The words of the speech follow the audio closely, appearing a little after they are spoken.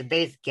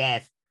Today's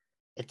guest,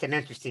 it's an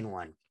interesting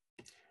one.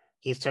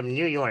 He's from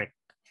New York.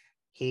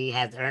 He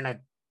has earned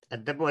a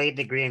double A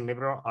degree in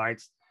liberal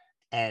arts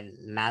at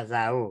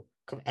Nassau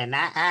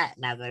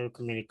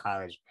Community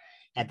College,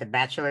 at the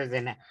bachelor's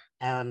in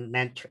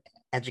elementary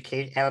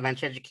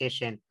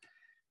education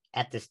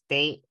at the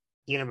State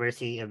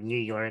University of New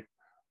York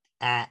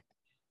at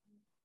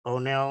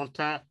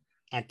Oneonta,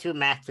 and two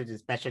masters in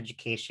special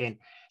education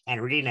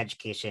and reading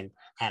education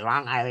at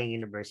Long Island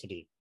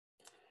University.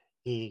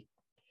 He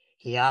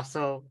he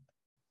also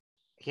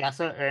he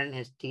also earned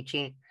his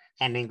teaching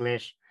and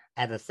English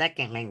as a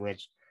second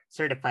language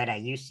certified at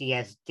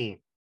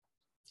UCSD.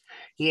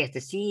 He is the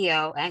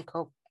CEO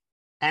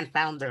and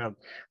founder of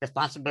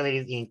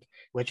Responsibilities Inc.,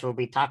 which we'll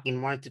be talking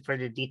more into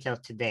further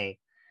details today,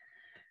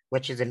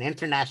 which is an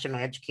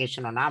international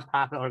educational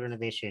nonprofit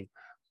organization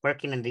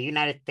working in the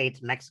United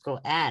States, Mexico,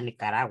 and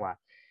Nicaragua.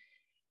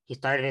 He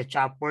started his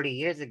job 40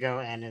 years ago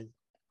and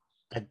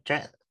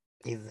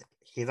is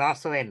he's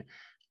also an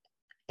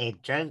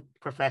adjunct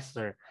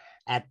professor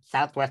at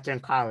Southwestern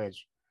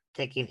College,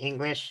 taking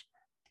English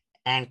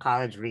and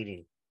college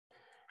reading.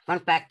 Fun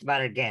fact about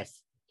our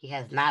guest, he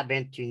has not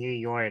been to New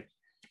York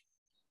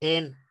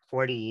in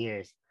 40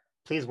 years.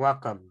 Please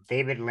welcome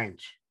David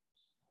Lynch.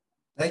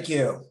 Thank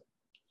you.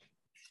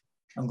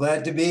 I'm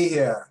glad to be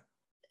here.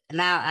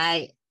 Now,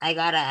 I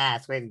gotta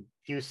ask, when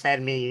you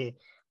sent me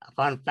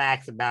fun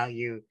facts about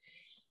you,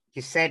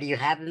 you said you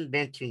haven't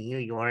been to New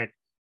York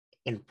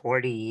in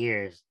 40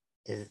 years.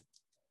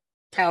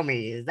 Tell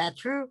me, is that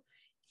true?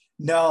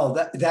 No,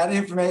 that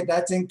information,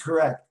 that's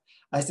incorrect.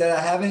 I said I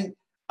haven't,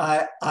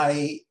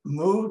 I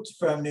moved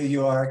from New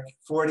York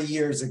 40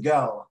 years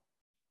ago,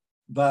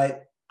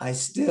 but I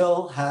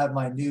still have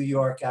my New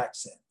York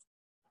accent.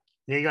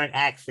 New York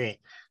accent.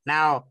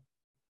 Now,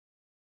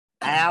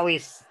 I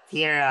always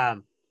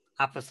hear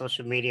off of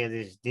social media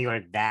this New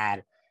York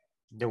dad,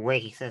 the way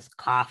he says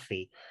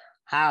coffee.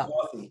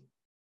 Coffee.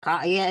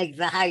 Yeah,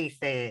 exactly how you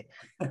say it.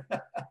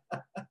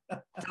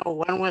 So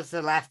when was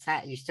the last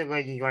time you still go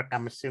to New York?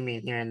 I'm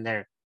assuming here and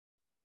there.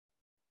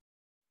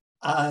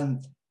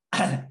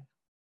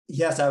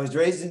 Yes, I was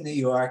raised in New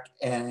York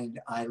and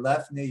I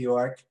left New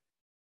York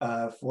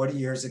 40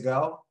 years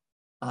ago.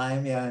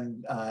 I'm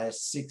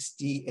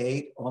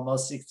 68,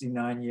 almost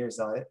 69 years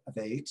of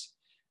age.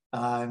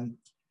 And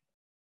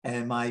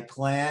my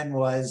plan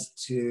was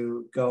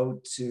to go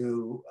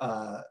to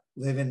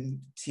live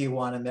in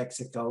Tijuana,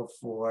 Mexico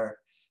for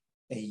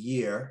a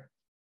year,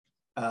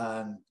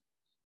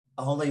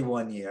 only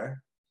 1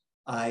 year.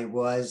 I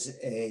was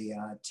a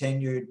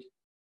tenured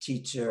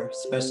teacher,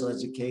 special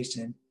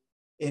education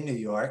in New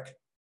York.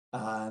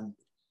 And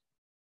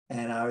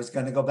I was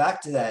going to go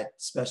back to that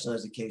special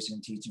education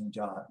teaching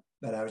job,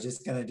 but I was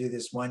just going to do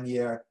this 1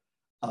 year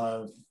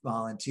of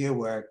volunteer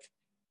work,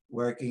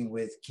 working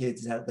with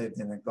kids that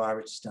lived in a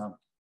garbage dump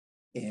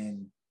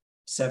in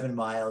 7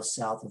 miles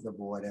south of the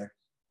border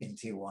in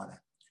Tijuana.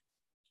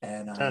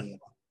 And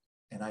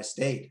I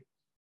stayed.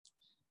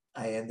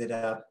 I ended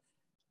up,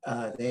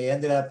 they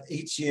ended up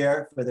each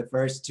year for the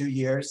first 2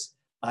 years,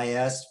 I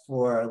asked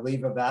for a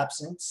leave of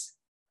absence.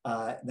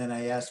 Then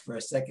I asked for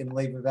a second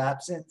leave of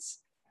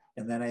absence.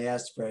 And then I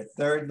asked for a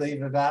third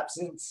leave of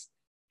absence.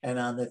 And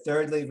on the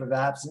third leave of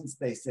absence,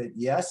 they said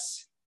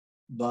yes,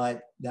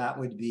 but that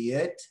would be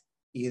it.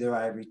 Either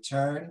I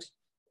returned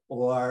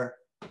or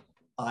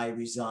I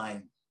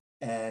resigned.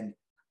 And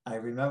I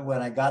remember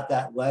when I got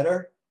that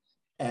letter,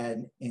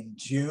 and in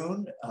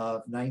June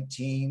of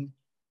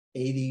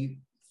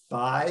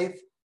 1985,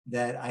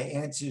 that I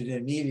answered it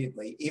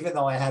immediately, even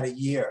though I had a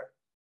year.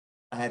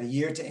 I had a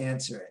year to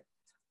answer it.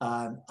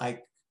 I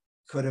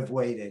could have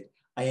waited.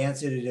 I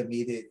answered it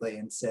immediately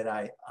and said,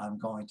 I'm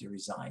going to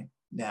resign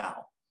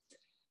now.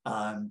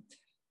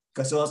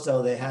 Because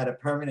also they had a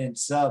permanent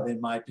sub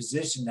in my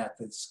position at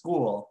the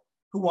school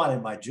who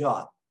wanted my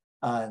job.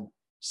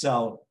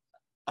 So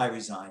I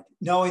resigned,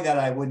 knowing that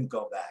I wouldn't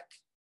go back.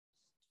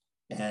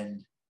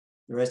 And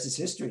the rest is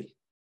history.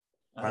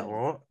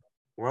 What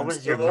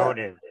was your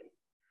motive?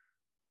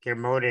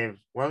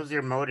 What was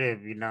your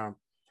motive? You know,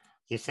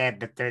 you said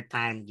the third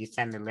time you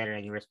sent the letter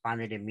and you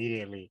responded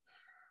immediately.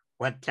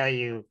 What tell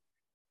you,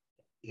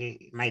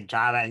 my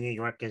job at New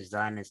York is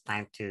done, it's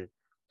time to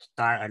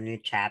start a new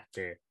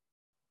chapter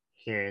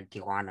here in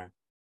Tijuana?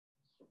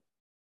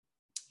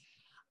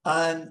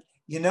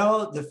 You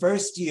know, the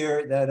first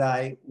year that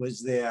I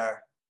was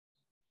there,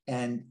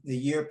 and the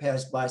year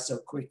passed by so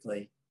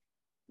quickly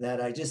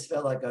that I just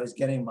felt like I was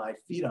getting my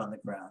feet on the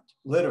ground,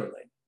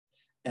 literally.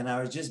 And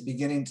I was just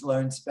beginning to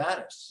learn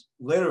Spanish,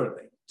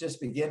 literally, just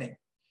beginning.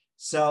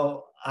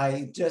 So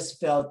I just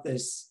felt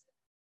this,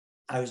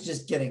 I was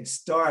just getting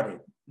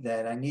started,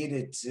 that I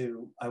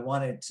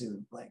wanted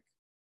to like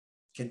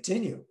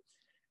continue,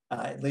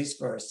 at least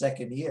for a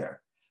second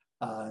year.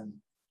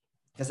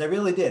 Because I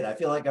really did. I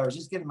feel like I was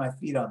just getting my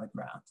feet on the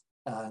ground.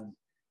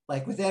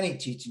 Like with any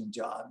teaching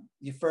job,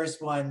 your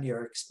first one,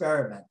 you're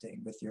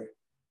experimenting with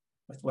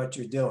what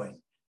you're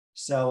doing.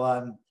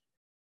 So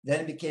then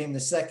it became the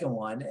second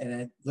one.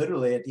 And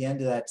literally at the end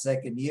of that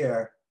second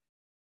year,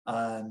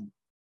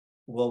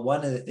 well,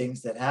 one of the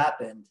things that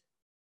happened,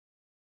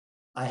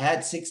 I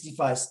had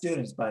 65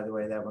 students, by the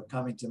way, that were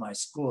coming to my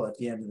school at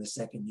the end of the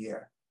second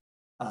year.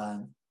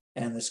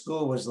 And the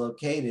school was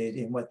located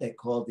in what they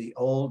called the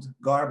old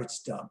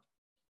garbage dump.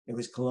 It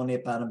was Colonia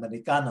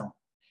Panamericano.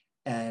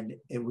 And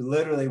it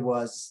literally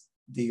was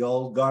the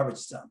old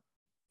garbage dump.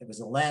 It was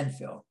a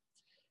landfill.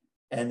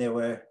 And there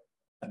were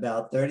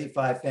about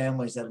 35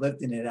 families that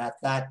lived in it at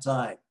that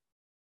time.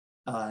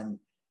 And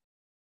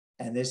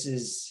this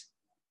is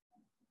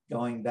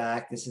going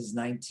back, this is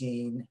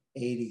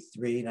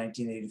 1983,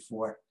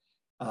 1984.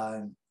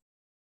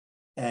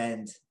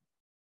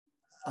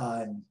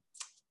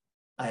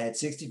 I had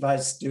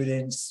 65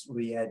 students.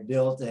 We had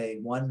built a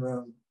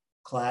one-room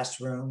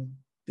classroom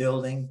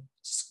building,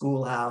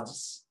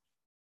 schoolhouse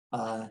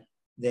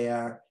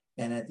there.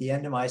 And at the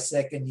end of my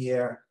second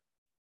year,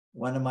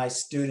 one of my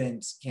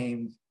students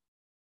came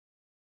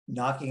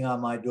knocking on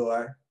my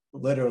door,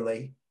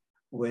 literally,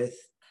 with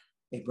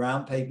a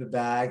brown paper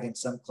bag and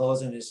some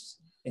clothes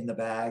in the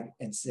bag,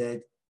 and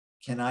said,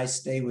 "Can I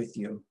stay with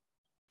you?"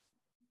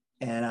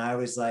 And I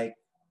was like,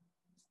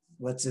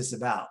 "What's this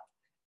about?"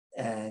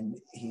 And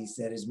he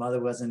said his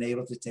mother wasn't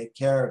able to take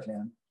care of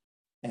him,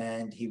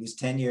 and he was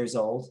 10 years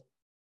old.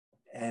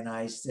 And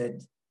I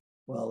said,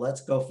 "Well,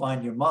 let's go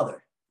find your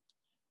mother,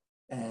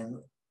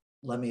 and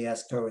let me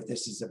ask her what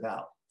this is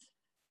about."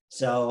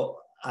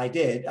 So I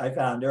did. I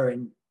found her,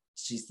 and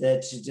she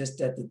said she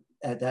just at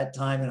that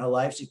time in her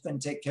life, she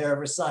couldn't take care of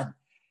her son.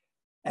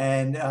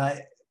 And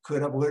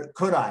could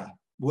I?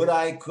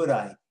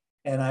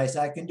 And I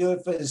said, "I can do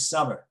it for the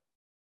summer."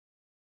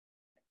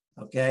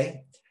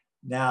 Okay.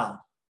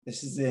 Now,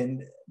 this is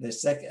in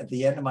at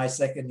the end of my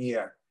second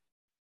year.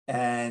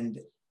 And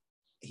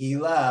he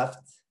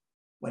left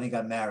when he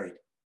got married.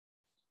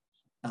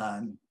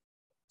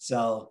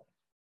 So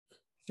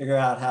figure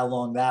out how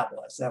long that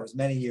was. That was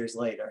many years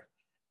later.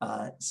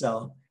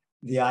 So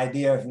the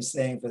idea of him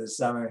staying for the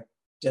summer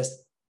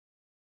just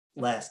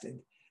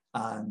lasted.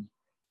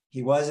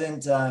 He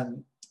wasn't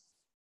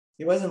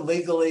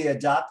legally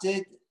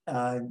adopted,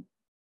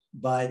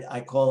 but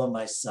I call him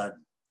my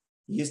son.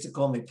 He used to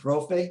call me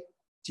profe,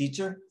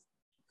 teacher,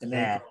 and then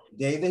he called me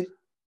David,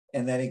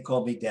 and then he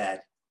called me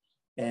dad.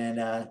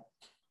 And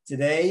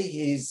today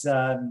he's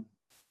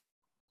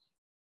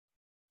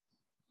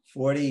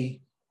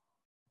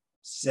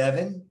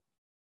 47,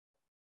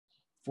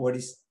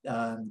 40,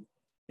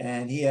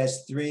 and he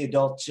has 3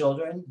 adult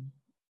children,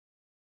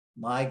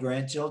 my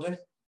grandchildren.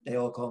 They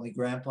all call me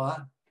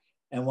grandpa.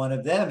 And one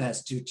of them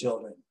has 2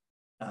 children.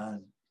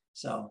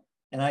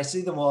 And I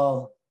see them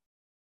all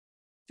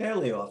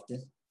fairly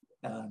often.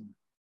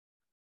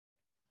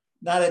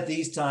 Not at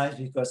these times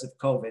because of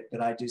COVID,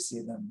 but I do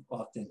see them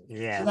often.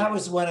 Yeah. So that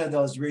was one of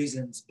those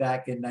reasons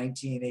back in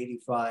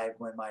 1985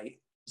 when I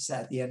was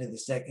at the end of the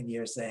second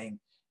year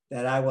saying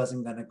that I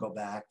wasn't going to go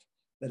back,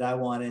 that I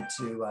wanted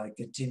to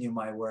continue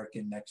my work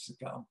in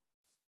Mexico.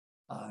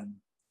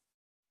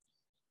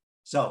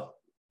 So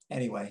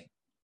anyway.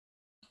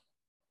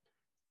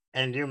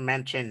 And you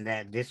mentioned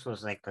that this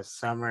was like a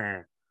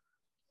summer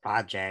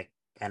project,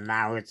 and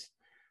now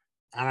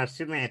I'm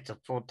assuming it's a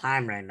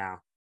full-time right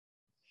now.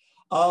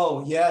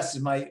 Oh, yes.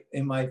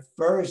 In my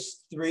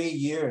first 3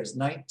 years,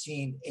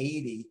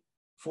 1980,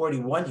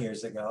 41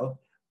 years ago,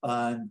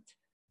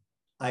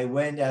 I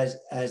went as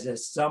a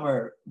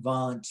summer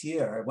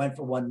volunteer. I went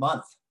for 1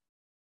 month.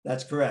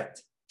 That's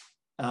correct.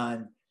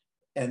 And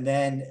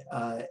then,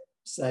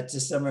 so that's the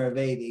summer of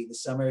 80. The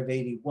summer of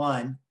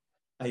 81,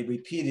 I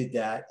repeated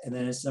that. And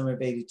then in the summer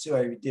of 82,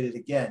 I did it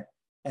again.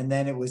 And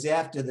then it was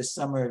after the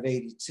summer of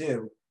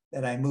 82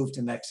 that I moved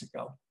to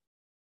Mexico.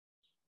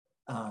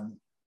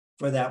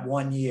 For that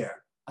 1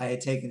 year, I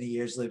had taken a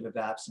year's leave of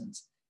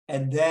absence.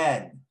 And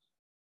then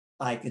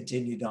I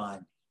continued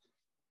on.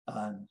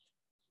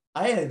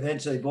 I had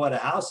eventually bought a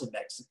house in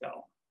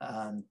Mexico.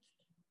 I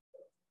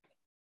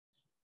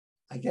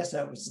guess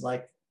that was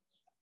like,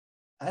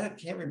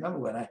 can't remember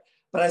when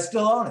but I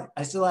still own it.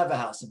 I still have a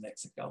house in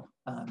Mexico.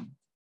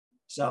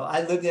 So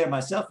I lived there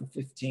myself for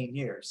 15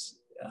 years.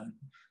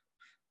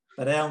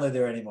 But I don't live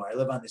there anymore. I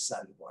live on this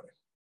side of the water.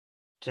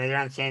 So you're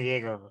in San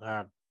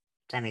Diego,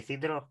 San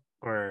Isidro?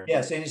 Or yeah,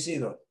 San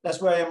Isidro.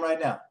 That's where I am right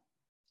now.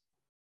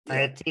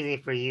 Yeah. It's easy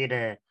for you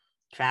to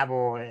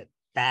travel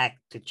back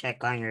to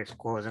check on your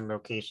schools and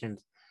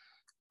locations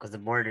because the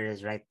border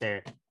is right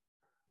there.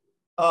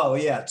 Oh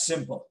yeah, it's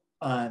simple.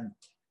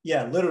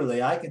 Yeah,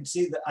 literally, I can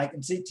see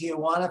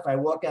Tijuana. If I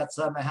walk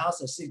outside my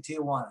house, I see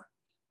Tijuana,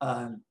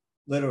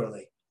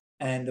 literally,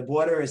 and the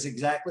border is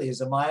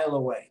a mile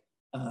away.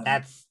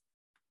 That's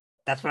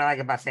what I like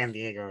about San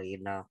Diego. You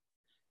know,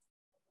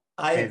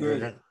 I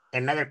agree.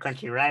 Another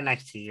country right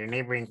next to you, your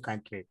neighboring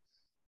country.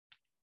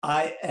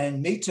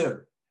 And me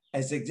too.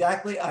 It's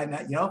exactly.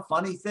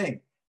 Funny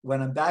thing.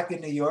 When I'm back in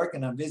New York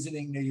and I'm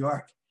visiting New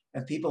York,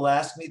 and people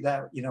ask me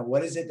that,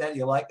 what is it that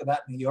you like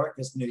about New York?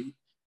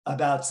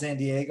 About San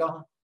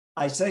Diego?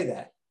 I say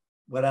that.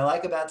 What I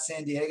like about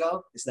San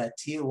Diego is that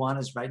Tijuana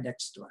is right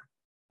next door.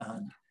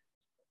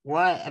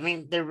 What? I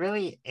mean, there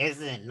really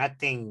isn't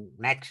nothing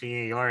next to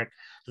New York.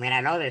 I mean,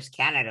 I know there's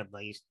Canada,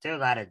 but you still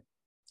gotta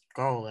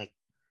go like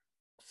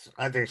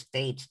other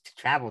states to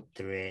travel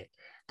through it.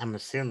 I'm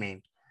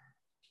assuming.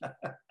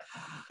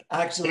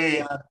 Actually,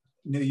 Yeah,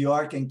 New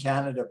York and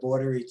Canada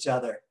border each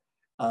other.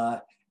 Uh,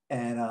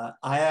 and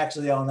I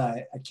actually own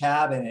a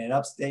cabin in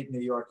upstate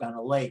New York on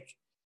a lake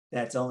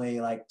that's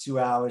only like 2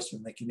 hours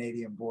from the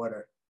Canadian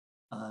border.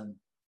 Um,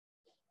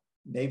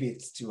 Maybe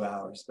it's 2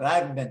 hours, but I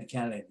haven't been to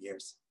Canada in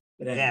years.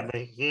 But yeah, anyway,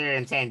 but here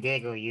in San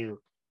Diego,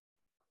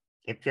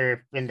 if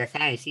you're in the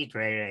San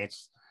Ysidro area,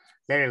 it's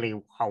literally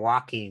a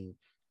walking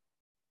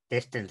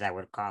distance, I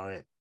would call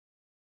it.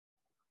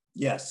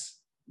 yes,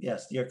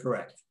 yes, you're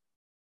correct.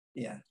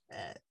 Yeah.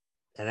 Uh,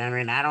 and I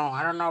mean, I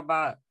don't know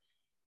about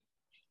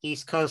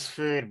East Coast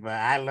food, but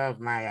I love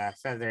my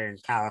Southern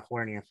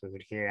California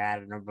food here. I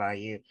don't know about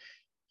you.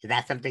 Is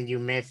that something you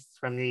miss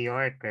from New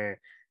York, or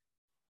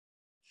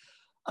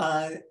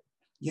Uh,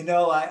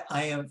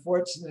 I am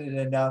fortunate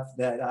enough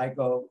that I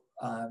go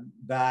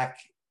back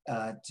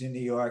to New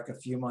York a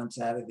few months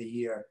out of the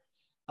year.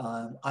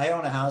 I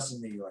own a house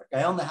in New York.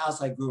 I own the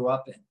house I grew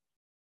up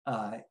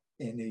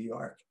in New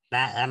York.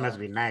 that Uh, must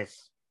be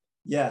nice?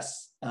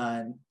 yes.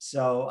 And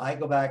so I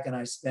go back and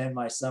I spend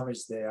my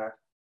summers there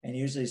and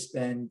usually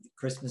spend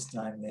Christmas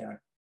time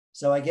there.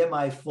 So I get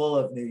my full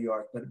of New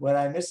York. But what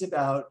I miss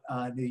about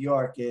New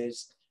York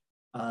is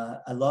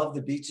I love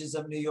the beaches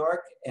of New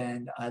York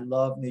and I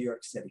love New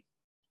York City.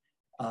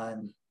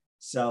 Um,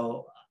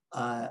 so,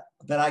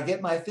 but I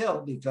get my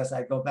fill because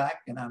I go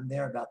back and I'm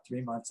there about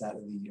 3 months out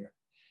of the year.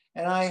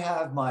 And I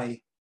have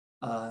my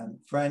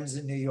friends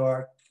in New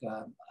York.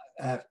 I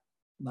have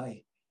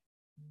my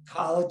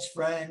college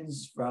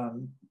friends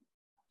from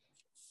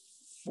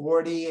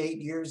 48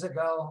 years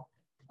ago.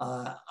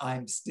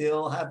 I'm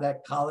still have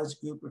that college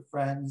group of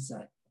friends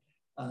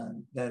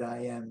that I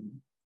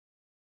am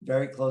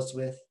very close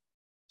with.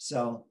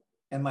 So,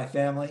 and my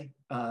family.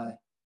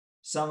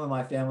 Some of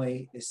my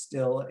family is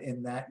still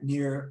in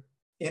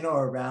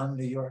or around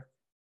New York.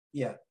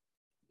 Yeah.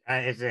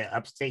 Is it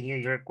upstate New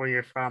York where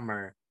you're from,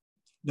 or?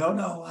 No,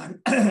 no,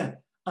 I'm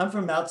I'm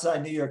from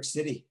outside New York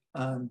City.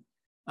 I'm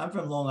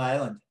from Long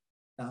Island.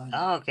 Um,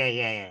 Oh, okay,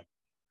 yeah, yeah,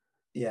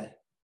 yeah,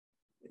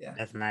 yeah.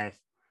 that's nice.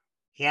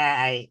 Yeah,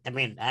 I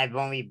mean, I've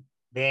only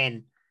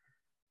been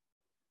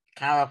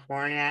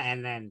California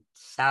and then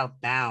south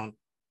down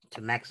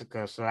to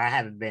Mexico, so I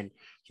haven't been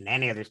in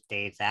any other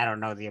states. I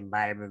don't know the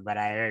environment, but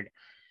I heard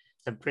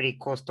some pretty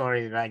cool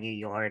stories about New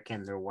York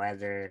and their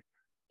weather,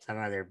 some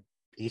of their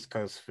East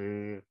Coast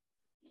food.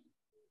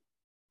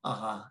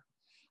 Uh-huh.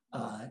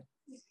 Uh,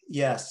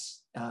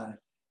 yes.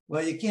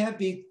 Well, you can't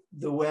beat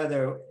the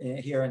weather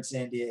here in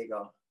San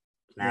Diego,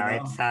 you Now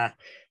know, it's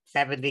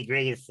 7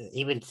 degrees,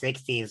 even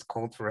 60 is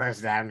cold for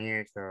us down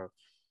here. So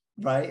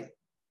right?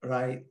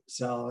 Right.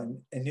 So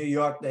in New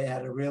York, they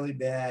had a really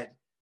bad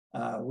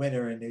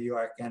winter in New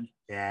York. And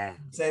yeah,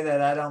 say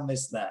that I don't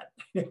miss that.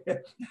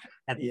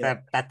 Yeah.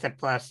 that's a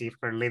plus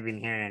for living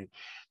here in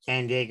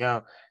San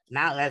Diego.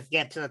 Now let's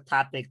get to the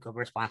topic of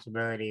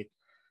responsibility.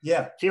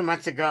 Yeah. A few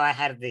months ago, I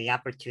had the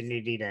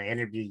opportunity to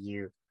interview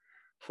you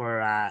for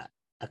a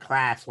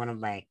class. One of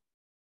my,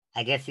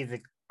 I guess he's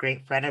a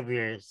great friend of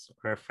yours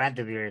or a friend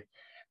of yours,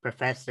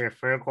 Professor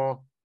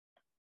Fergal.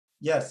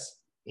 Yes.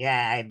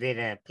 Yeah, I did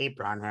a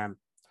paper on him.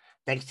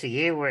 Thanks to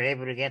you, we're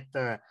able to get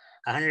the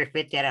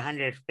 150 out of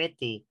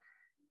 150.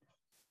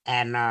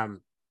 And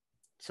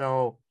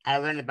so I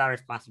learned about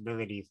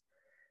responsibilities.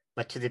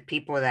 But to the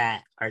people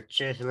that are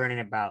just learning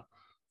about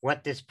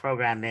what this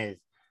program is,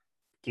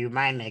 do you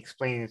mind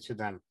explaining it to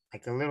them?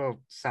 Like a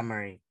little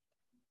summary.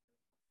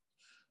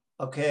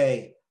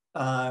 Okay.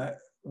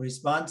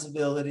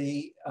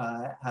 Responsibility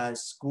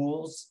has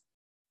schools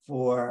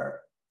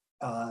for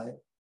uh,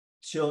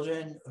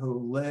 children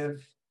who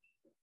live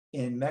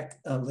in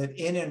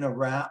and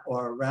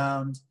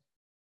around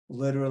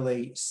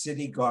literally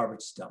city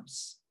garbage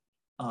dumps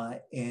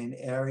in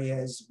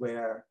areas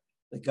where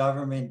the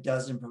government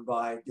doesn't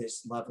provide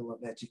this level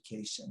of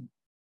education.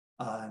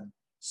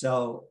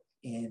 So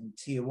in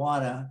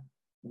Tijuana,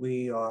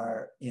 we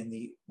are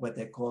in what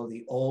they call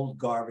the old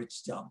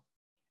garbage dump.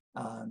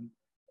 Um,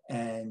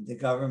 and the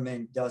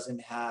government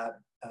doesn't have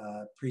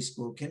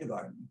preschool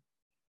kindergarten.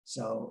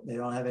 So they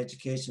don't have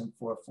education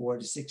for 4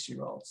 to 6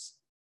 year olds.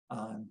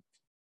 Um,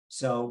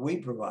 so we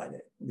provide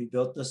it. We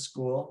built the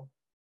school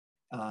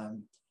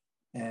um,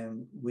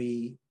 and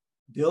we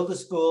build a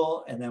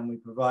school and then we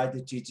provide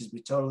the teachers.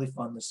 We totally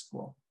fund the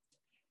school.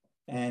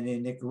 And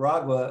in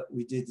Nicaragua,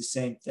 we did the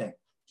same thing.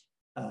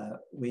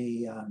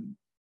 We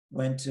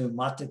went to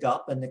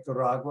Matagalpa,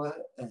 Nicaragua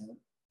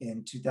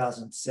in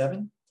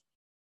 2007,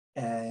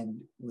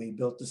 and we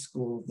built a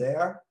school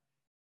there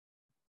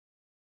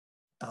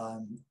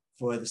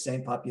for the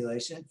same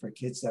population, for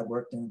kids that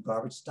worked in a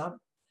garbage dump.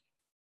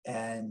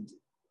 And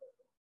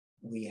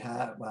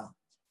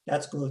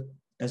that school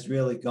has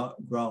really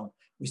grown.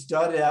 We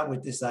started out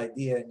with this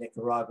idea in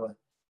Nicaragua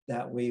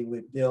that we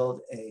would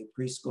build a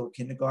preschool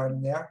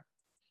kindergarten there.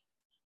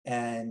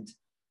 And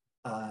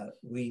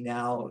we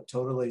now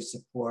totally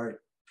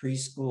support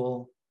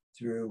preschool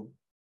through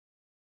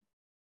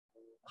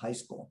high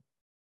school.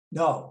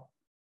 No,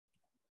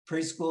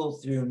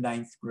 preschool through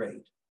ninth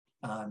grade.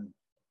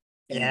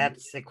 Yeah,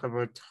 that's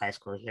equivalent to high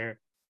school here.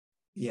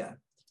 Yeah.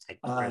 It's like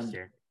the first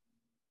year.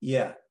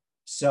 Yeah.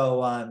 So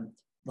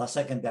la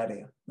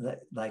secundaria,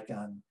 like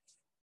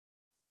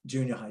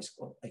junior high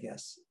school, I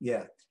guess.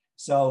 Yeah.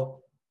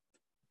 So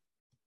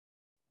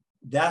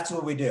that's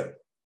what we do.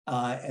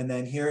 And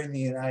then here in the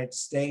United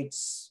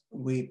States,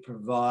 we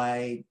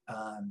provide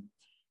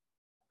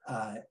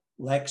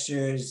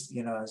lectures,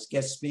 as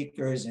guest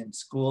speakers in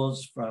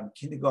schools from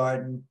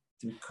kindergarten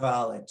through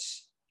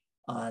college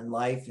on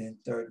life in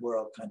third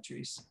world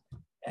countries.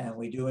 And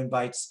we do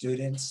invite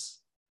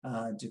students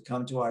to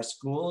come to our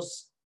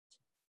schools,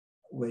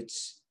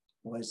 which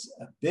was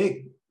a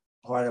big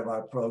part of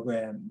our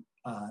program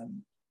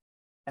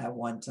at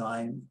one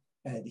time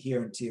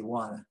here in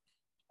Tijuana,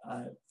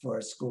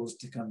 for schools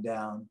to come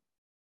down,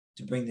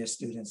 to bring their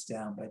students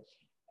down. But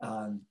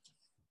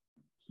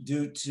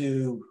due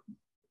to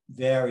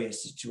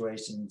various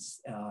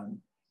situations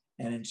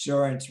and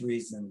insurance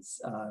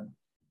reasons,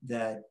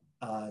 that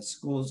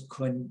schools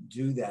couldn't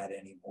do that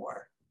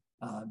anymore,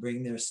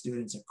 bring their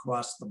students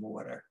across the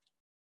border.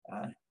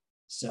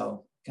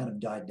 So kind of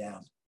died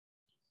down.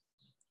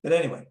 But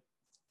anyway,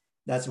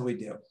 that's what we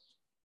do.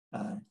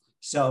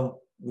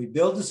 So we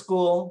build the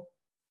school,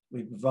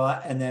 we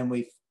provide, and then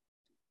we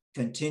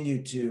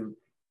continue to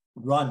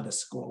run the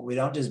school. We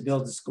don't just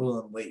build the school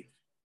and leave.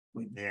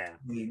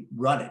 We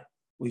run it,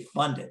 we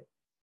fund it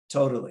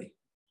totally.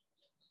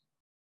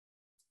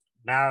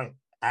 Now,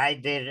 I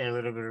did a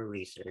little bit of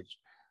research,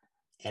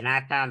 and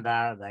I found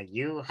out that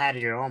you had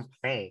your own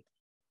play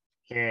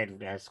here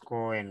in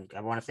school in, I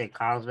want to say,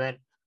 Carlsbad.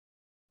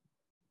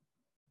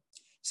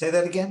 Say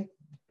that again?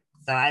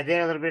 So I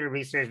did a little bit of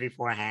research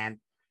beforehand,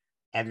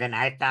 and then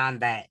I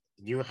found that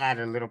you had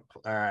a little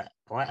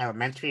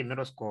elementary,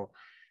 middle school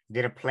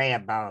did a play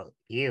about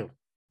you.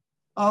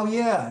 Oh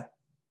yeah,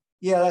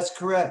 yeah, that's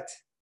correct.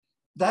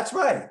 That's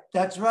right.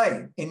 That's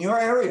right. In your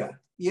area,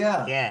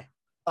 yeah. Yeah.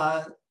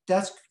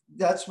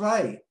 That's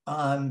right.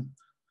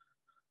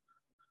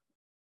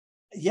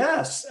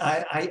 Yes,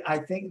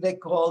 I think they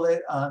called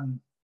it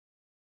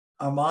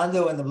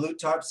Armando and the Blue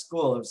Tarp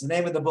School. It was the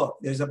name of the book.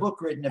 There's a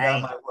book written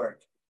about my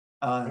work.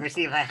 Let me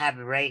see if I have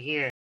it right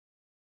here.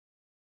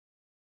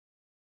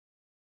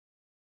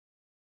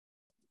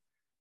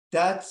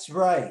 That's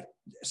right.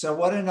 So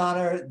what an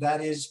honor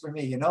that is for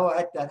me. You know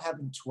what? That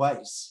happened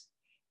twice.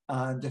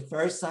 The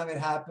first time it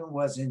happened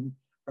was in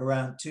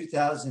around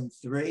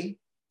 2003,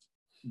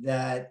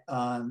 that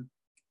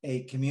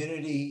a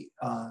community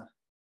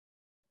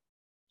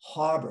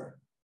harbor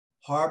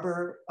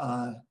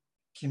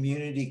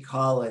community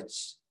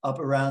college up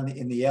around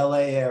in the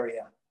LA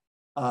area,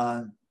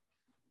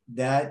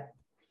 that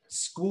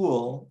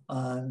school,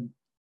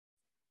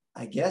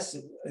 I guess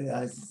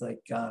it's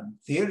like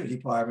theater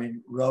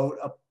department wrote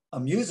a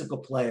musical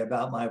play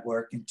about my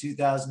work in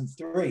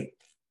 2003.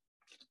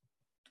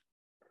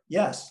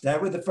 Yes,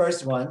 that were the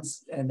first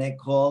ones, and they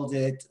called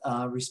it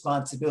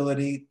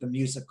Responsibility, the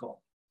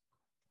Musical.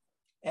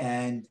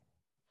 And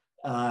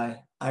I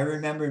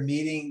remember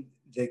meeting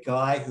the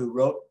guy who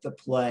wrote the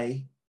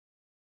play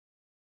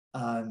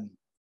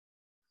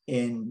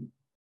in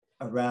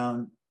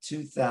around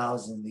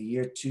 2000, the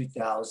year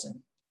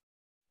 2000.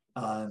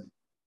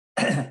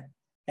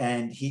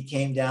 And he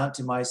came down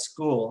to my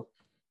school,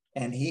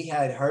 and he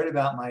had heard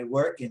about my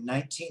work in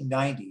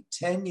 1990,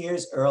 10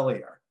 years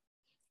earlier.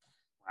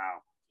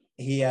 Wow.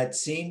 He had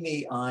seen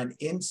me on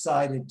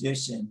Inside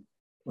Edition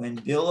when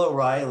Bill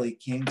O'Reilly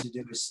came to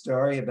do a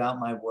story about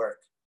my work.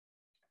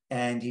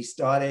 And he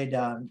started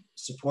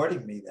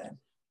supporting me then.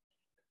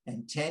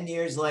 And 10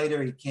 years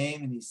later, he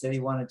came and he said he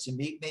wanted to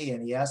meet me,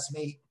 and he asked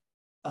me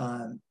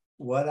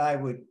what I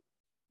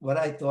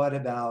thought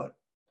about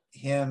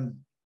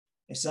him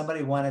if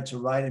somebody wanted to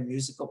write a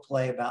musical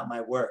play about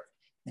my work.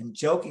 And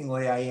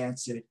jokingly, I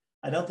answered,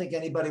 I don't think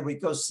anybody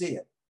would go see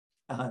it.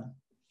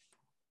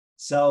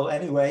 So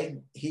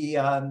anyway, he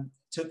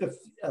took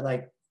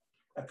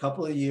a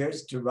couple of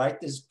years to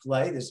write this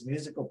play, this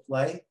musical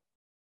play.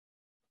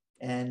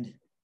 And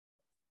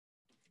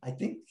I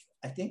think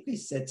he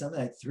said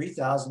something like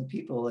 3,000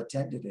 people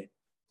attended it.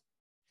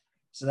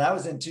 So that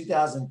was in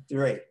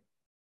 2003.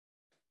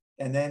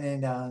 And then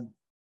in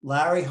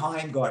Larry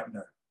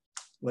Heingartner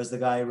was the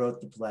guy who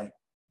wrote the play.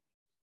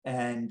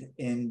 And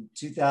in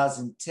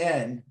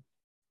 2010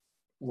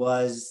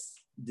 was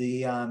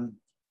the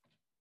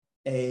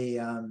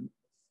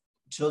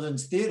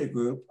children's theater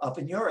group up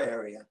in your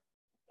area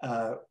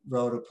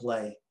wrote a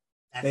play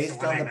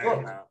based on the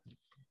book.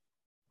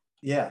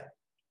 Yeah.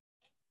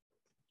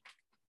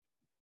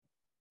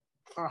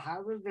 So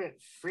how does it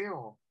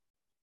feel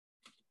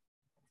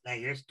that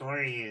your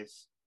story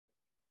is,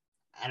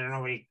 I don't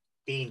know,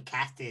 being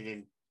casted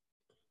in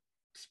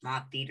small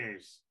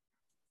theaters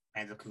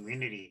by the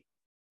community?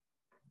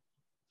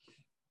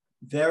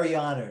 Very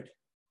honored.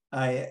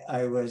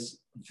 I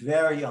was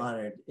very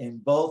honored in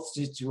both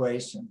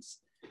situations.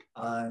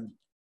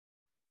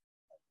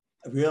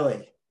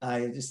 Really,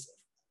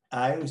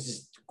 I was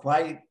just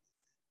quite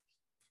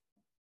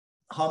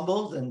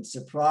humbled and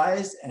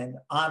surprised and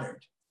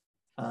honored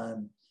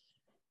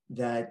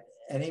that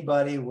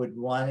anybody would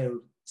want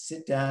to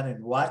sit down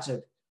and watch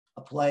a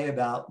play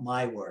about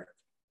my work.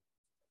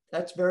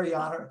 That's very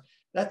honor.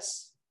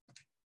 That's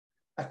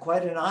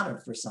quite an honor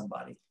for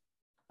somebody.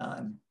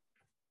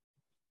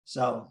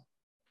 So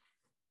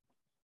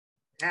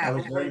Yeah, I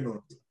was very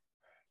moved.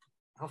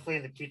 Hopefully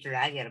in the future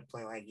I get to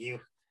play like you.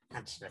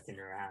 I'm just messing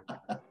around.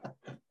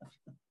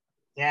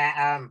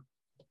 Yeah,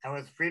 I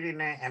was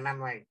reading it and I'm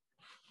like,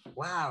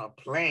 wow,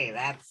 a play,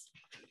 that's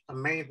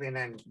amazing.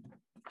 And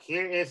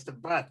here is the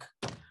book,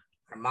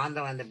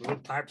 Armando and the Blue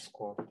Tarp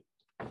School.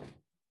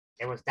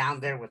 It was down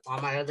there with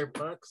all my other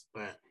books,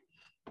 but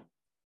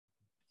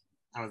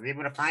I was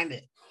able to find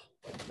it.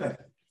 Good.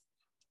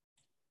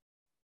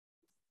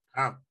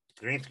 Oh,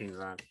 green screen's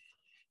on.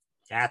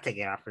 Yeah, I'll take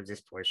it off for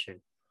this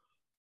portion.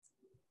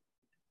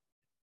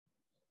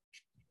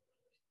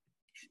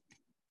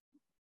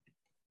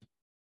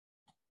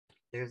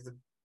 Here's the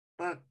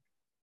book.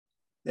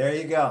 There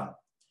you go.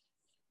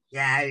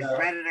 Yeah, I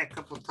read it a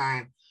couple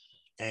times.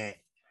 It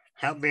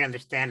helped me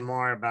understand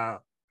more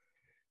about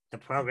the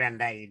program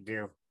that you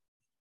do.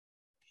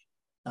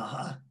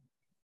 Uh-huh.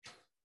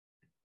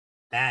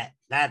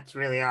 That's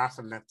really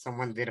awesome that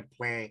someone did a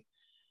play,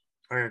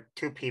 or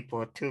two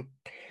people, two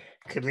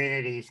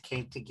communities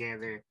came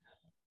together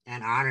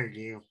and honored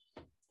you.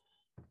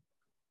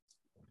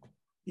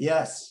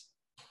 Yes.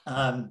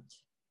 And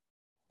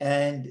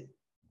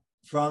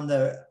from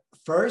the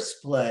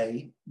first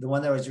play, the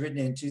one that was written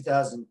in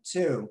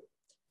 2002,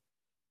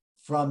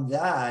 from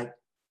that,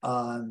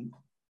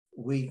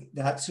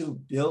 that's who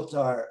built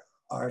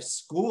our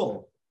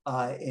school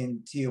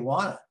in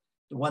Tijuana,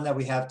 the one that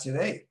we have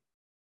today.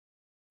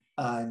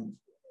 One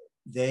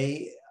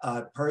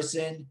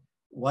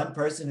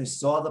person who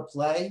saw the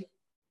play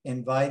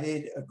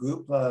invited a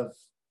group of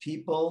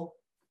people,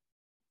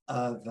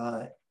 of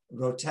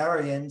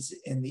Rotarians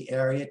in the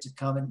area, to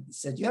come and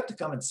said, you have to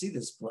come and see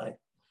this play.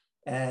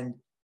 And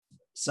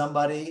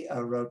somebody, a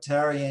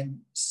Rotarian,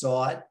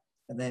 saw it,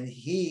 and then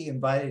he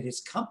invited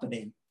his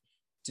company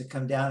to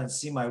come down and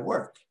see my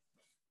work.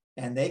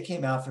 And they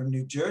came out from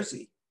New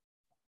Jersey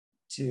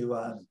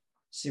to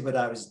see what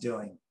I was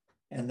doing.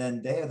 And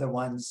then they are the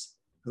ones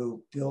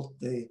who built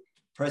the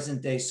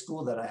present day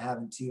school that I have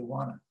in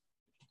Tijuana.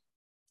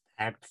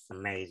 That's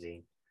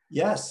amazing.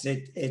 Yes,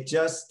 it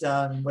just,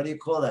 what do you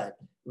call that?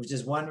 It was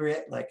just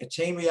like a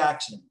chain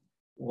reaction.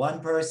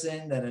 One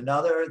person, then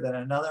another, then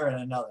another,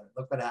 and another.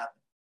 Look what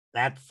happened.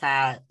 That's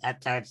how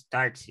it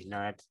starts, you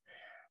know. It's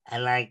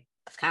kind of like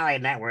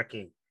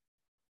networking.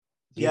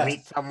 You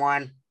meet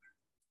someone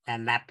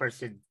and that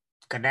person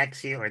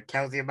connects you or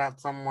tells you about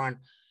someone.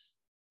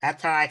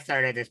 That's how I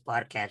started this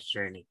podcast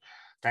journey.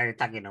 Started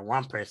talking to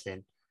one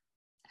person,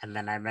 and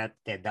then I met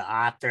the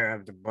author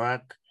of the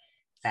book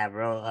that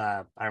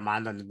wrote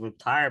Armando and the Blue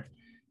Tarp,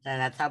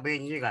 and that's how me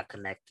and you got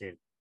connected.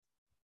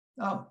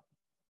 Oh.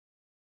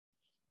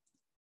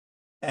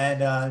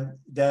 And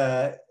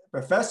the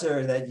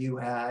professor that you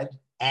had.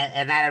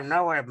 And out of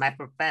nowhere, my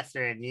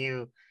professor and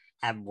you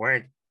have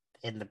worked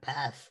in the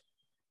past.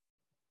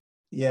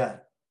 Yeah.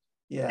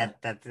 Yeah.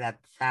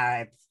 That's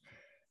how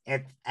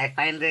I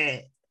find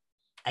it,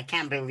 I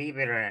can't believe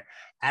it, or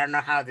I don't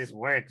know how this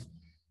works,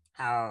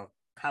 how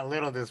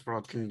little this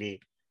world can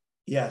be.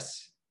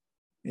 Yes.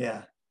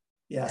 Yeah.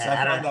 Yes,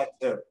 I find that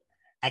too.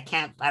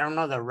 I don't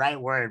know the right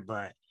word,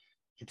 but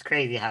it's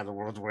crazy how the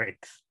world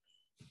works.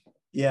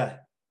 Yeah,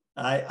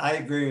 I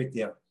agree with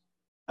you.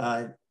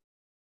 I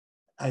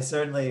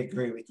certainly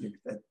agree with you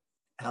that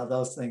how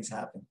those things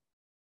happen.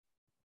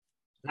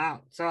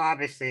 No, so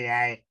obviously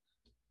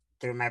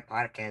through my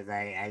podcast,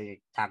 I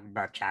talk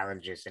about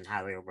challenges and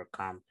how we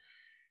overcome.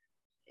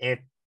 If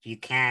you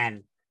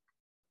can,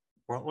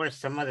 what were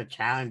some of the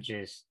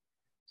challenges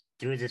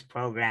through this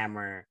program,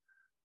 or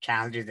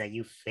challenges that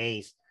you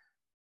faced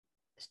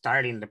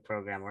starting the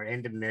program or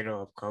in the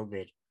middle of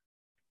COVID?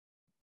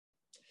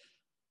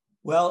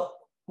 Well,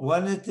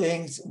 one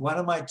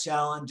of my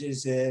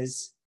challenges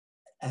is,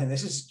 and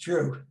this is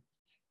true,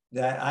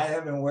 that I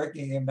have been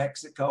working in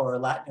Mexico or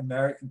Latin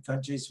American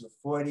countries for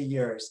 40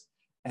 years,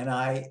 and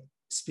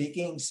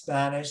speaking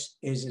Spanish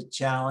is a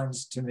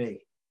challenge to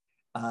me.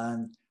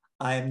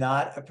 I am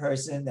not a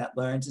person that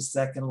learns a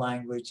second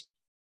language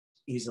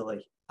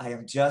easily. I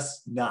am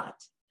just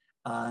not.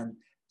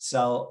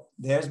 So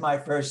there's my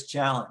first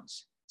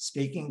challenge,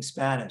 speaking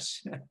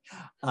Spanish.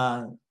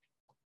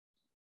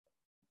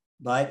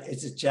 But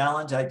it's a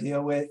challenge I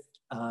deal with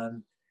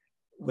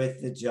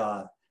the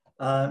job.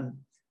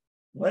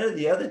 What are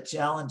the other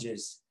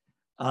challenges?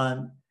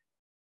 If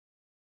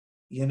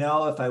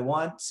I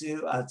want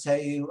to, I'll tell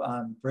you,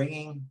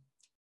 bringing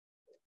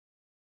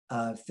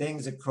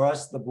things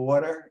across the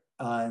border.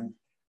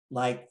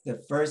 Like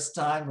the first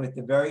time with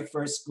the very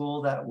first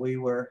school that we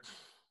were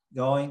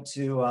going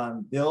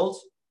to build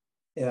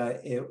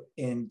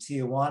in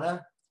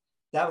Tijuana,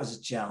 that was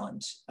a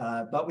challenge.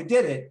 But we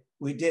did it.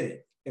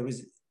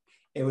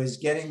 It was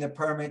getting the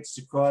permits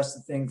to cross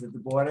the things at the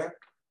border.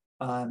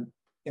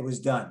 it was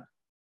done.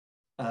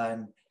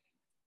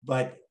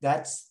 But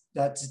that's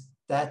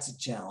a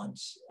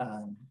challenge.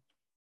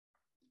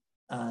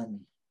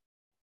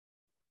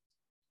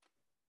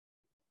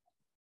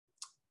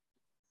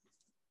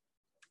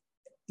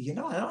 You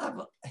know, I don't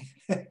have.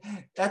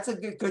 That's a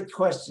good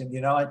question.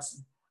 You know,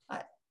 it's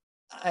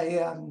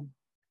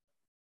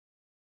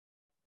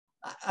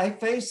I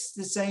face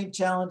the same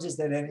challenges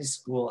that any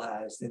school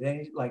has, that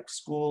any like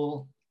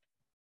school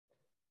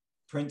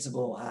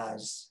principal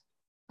has.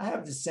 I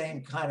have the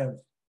same kind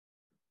of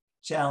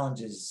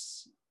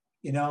challenges.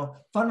 You know,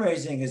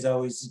 fundraising is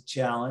always a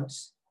challenge,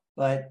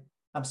 but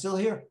I'm still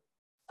here.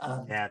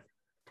 Yeah, You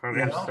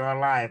program's know? still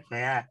alive.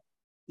 Yeah.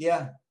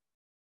 Yeah.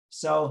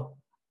 So,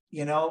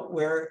 you know,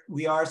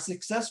 we are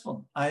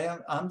successful.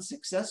 I'm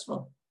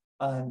successful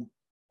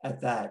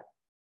at that.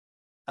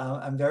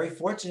 I'm very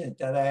fortunate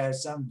that I have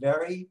some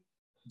very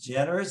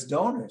generous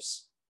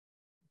donors.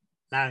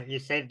 Now you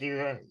said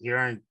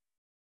you're in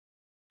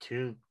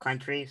 2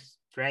 countries,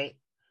 right?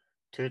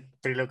 3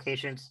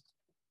 locations.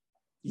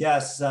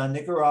 Yes,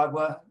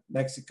 Nicaragua,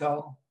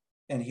 Mexico,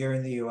 and here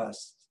in the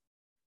U.S.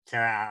 So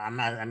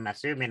I'm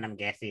assuming, I'm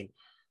guessing,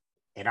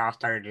 it all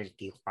started in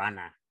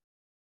Tijuana.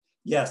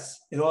 Yes,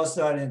 it all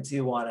started in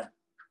Tijuana.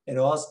 It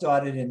all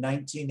started in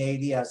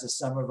 1980 as a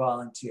summer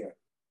volunteer.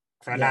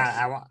 So yes.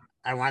 Now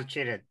I want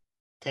you to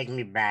take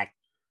me back.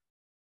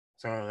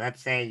 So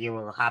let's say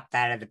you hopped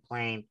out of the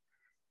plane.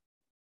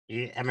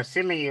 I'm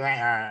assuming you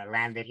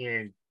landed here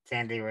in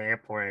San Diego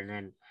Airport and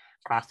then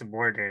crossed the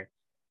border.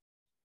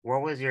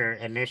 What was your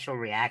initial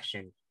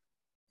reaction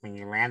when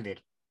you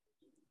landed?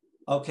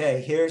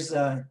 Okay, here's,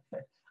 I'm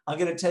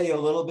going to tell you a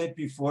little bit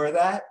before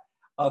that.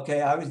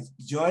 Okay, I was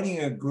joining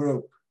a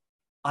group.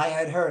 I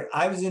had heard,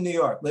 I was in New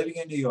York, living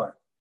in New York,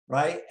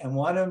 right? And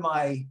one of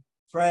my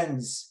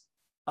friends,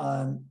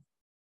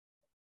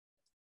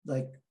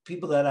 like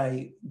people that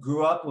I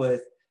grew up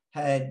with,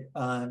 had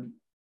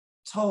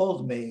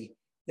told me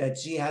that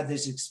she had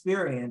this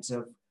experience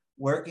of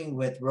working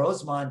with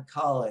Rosemont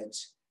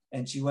College,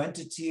 and she went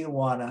to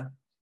Tijuana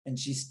and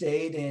she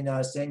stayed in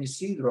San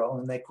Ysidro,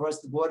 and they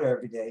crossed the border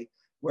every day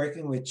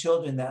working with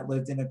children that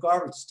lived in a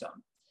garbage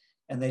dump.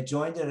 And they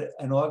joined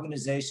an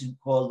organization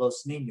called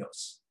Los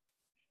Niños.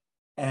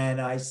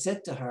 And I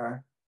said to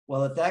her,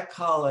 well, if that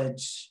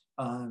college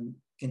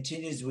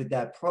continues with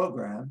that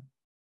program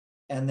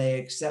and they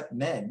accept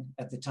men,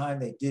 at the time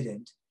they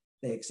didn't,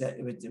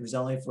 it was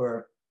only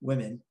for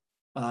women.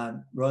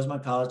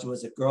 Rosemont College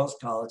was a girls'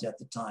 college at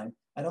the time.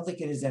 I don't think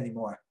it is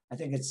anymore. I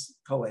think it's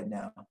co-ed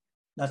now.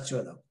 Not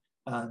sure though.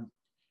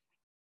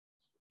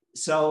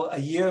 So a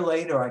year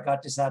later, I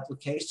got this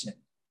application,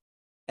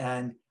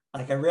 and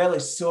like I rarely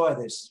saw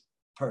this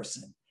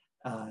person.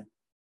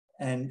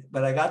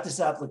 But I got this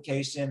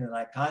application and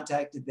I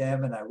contacted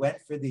them and I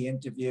went for the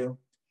interview.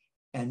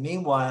 And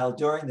meanwhile,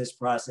 during this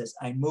process,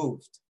 I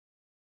moved.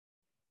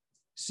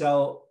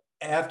 So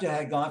after I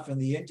had gone from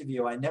the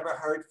interview, I never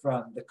heard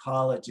from the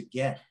college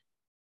again,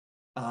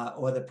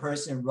 or the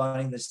person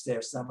running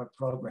their summer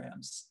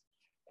programs.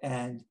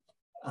 And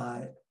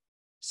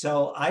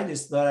so I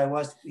just thought I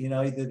was, you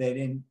know, either they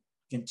didn't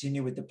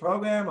continue with the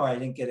program or I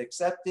didn't get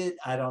accepted.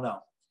 I don't know.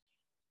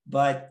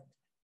 But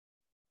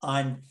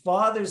on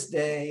Father's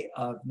Day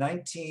of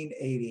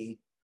 1980,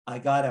 I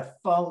got a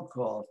phone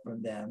call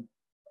from them,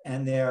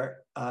 and they're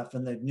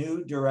from the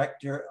new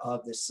director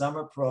of the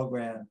summer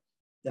program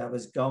that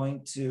was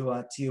going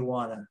to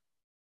Tijuana,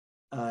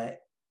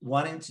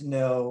 wanting to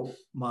know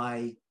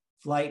my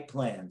flight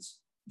plans,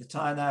 the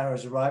time that I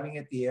was arriving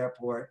at the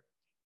airport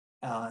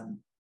on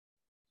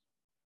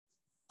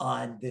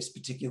this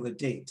particular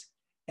date.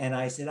 And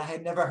I said, I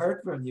had never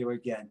heard from you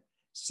again.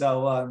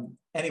 So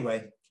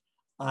anyway,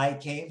 I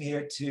came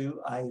here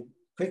I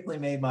quickly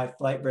made my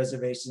flight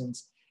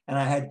reservations, and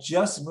I had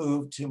just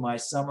moved to my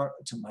summer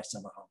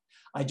home.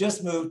 I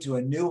just moved to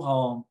a new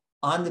home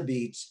on the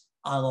beach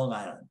on Long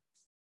Island.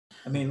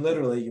 I mean,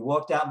 literally, you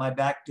walked out my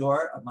back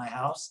door of my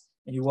house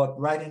and you walked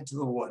right into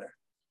the water.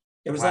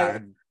 It was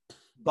like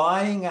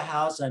buying a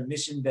house on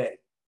Mission Bay,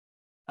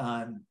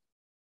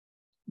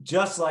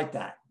 just like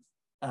that.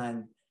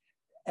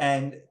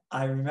 And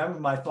I remember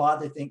my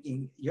father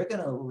thinking, you're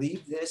going to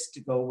leave this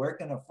to go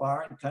work in a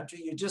foreign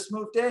country? You just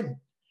moved in.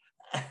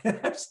 I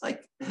was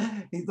like,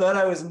 he thought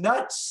I was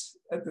nuts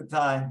at the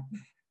time,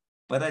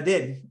 but I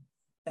did.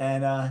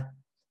 And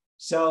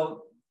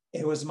so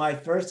it was my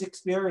first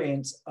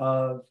experience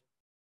of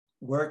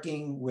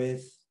working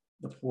with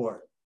the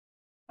poor.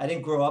 I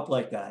didn't grow up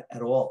like that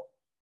at all.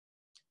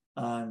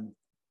 I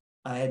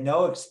had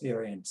no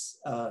experience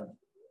of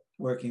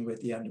working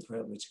with the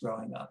underprivileged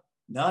growing up,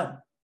 none.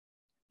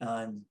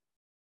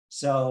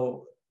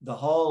 So the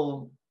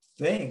whole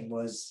thing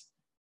was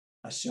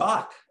a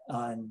shock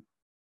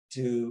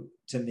to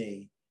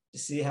me, to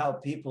see how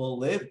people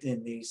lived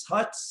in these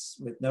huts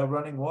with no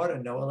running water,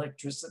 no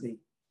electricity,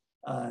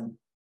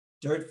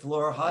 dirt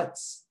floor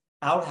huts,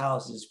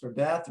 outhouses for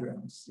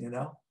bathrooms, you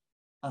know.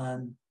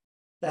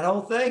 That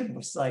whole thing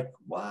was like,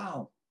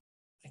 wow,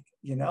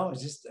 you know,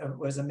 it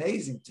was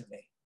amazing to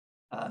me.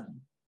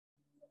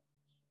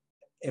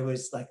 it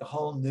was like a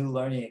whole new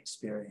learning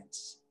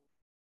experience.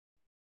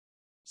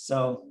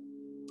 So,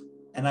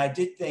 and I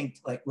did think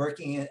like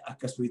working in,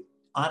 because we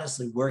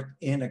honestly worked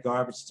in a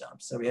garbage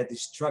dump. So we had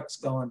these trucks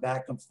going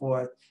back and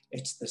forth.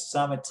 It's the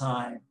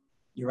summertime.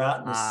 You're out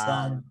in the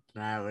sun.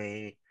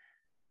 Really?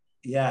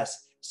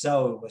 Yes.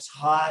 So it was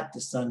hot.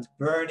 The sun's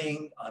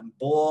burning. I'm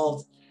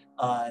bald.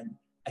 I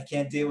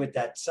can't deal with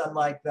that sun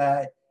like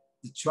that.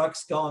 The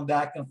trucks going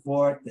back and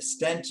forth, the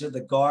stench of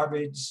the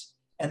garbage.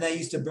 And they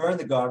used to burn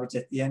the garbage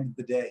at the end of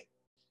the day.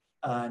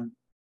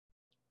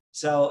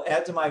 So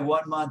after my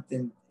 1 month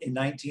in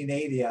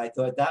 1980, I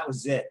thought that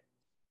was it.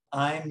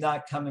 I'm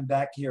not coming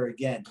back here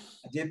again.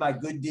 I did my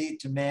good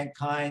deed to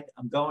mankind.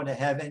 I'm going to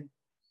heaven.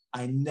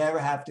 I never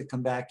have to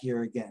come back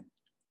here again.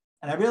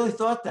 And I really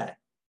thought that.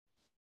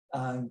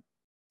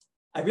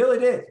 I really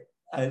did.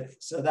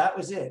 So that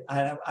was it.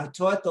 I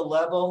taught the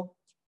level.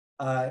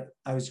 I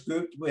was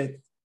grouped with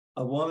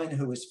a woman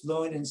who was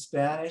fluent in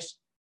Spanish.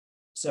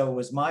 So it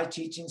was my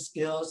teaching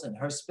skills and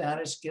her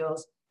Spanish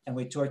skills, and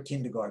we taught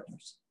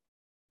kindergartners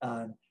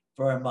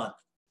for a month.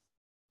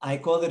 I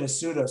called it a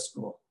pseudo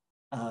school.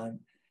 Say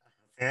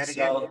that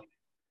so, again?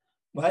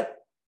 What?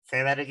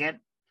 Say that again?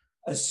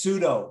 A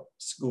pseudo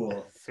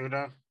school.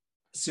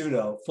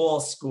 Pseudo,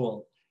 false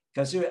school.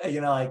 Because,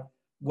 you know, like,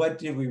 what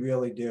did we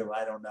really do?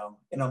 I don't know.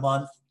 In a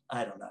month?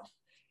 I don't know.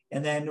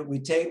 And then we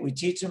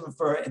teach them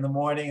in the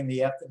morning and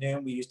the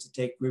afternoon. We used to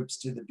take groups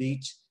to the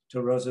beach,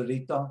 to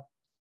Rosarito.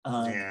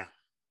 Yeah.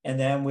 And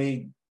then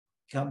we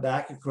come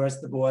back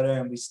across the border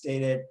and we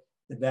stayed at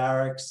the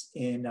barracks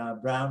in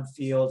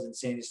Brownfield in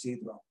San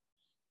Isidro.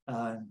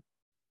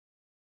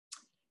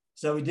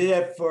 So we did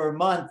that for a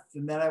month,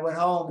 and then I went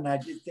home, and I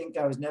did think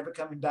I was never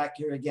coming back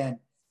here again.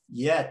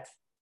 Yet,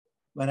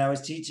 when I was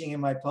teaching in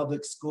my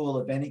public school,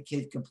 if any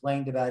kid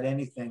complained about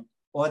anything,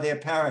 or their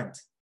parent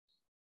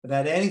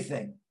about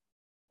anything,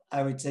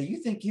 I would say,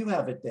 "You think you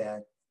have it,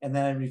 Dad?" And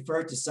then I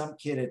referred to some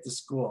kid at the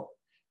school,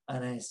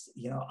 and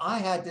I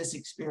had this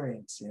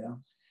experience,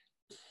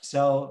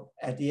 So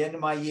at the end of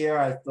my year,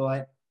 I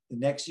thought, the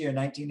next year,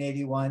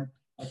 1981,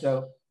 I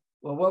thought,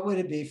 well, what would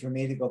it be for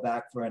me to go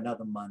back for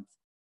another month?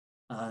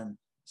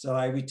 So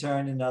I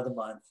returned another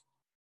month,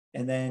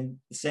 and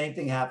then the same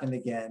thing happened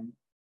again.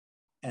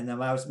 And then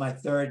that was my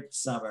third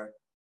summer.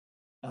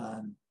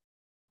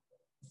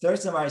 Third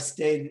summer, I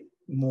stayed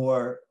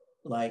more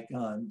like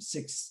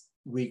 6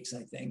 weeks,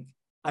 I think.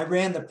 I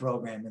ran the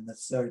program in the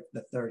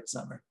third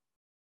summer.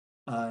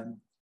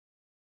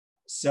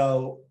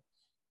 So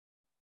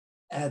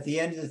at the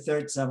end of the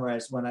third summer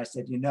is when I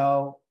said,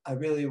 I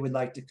really would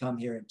like to come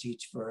here and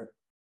teach for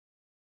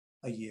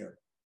a year.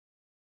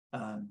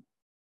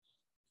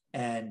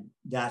 And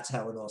that's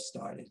how it all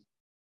started.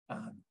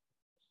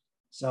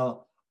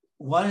 So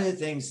one of the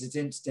things that's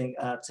interesting,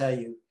 I'll tell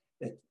you,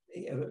 that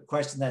a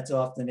question that's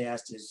often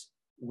asked is,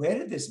 where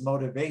did this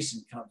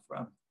motivation come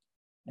from?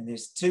 And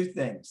there's two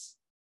things.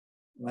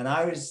 When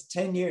I was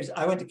 10 years,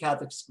 I went to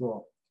Catholic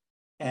school.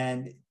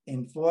 And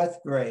in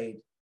fourth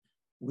grade,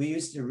 we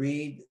used to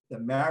read the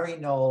Mary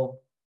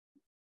Knoll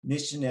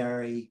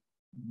missionary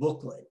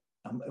booklet.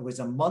 It was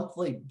a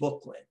monthly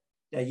booklet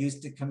that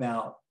used to come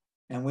out.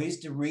 And we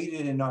used to read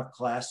it in our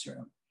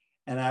classroom.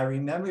 And I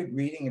remembered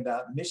reading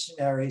about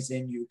missionaries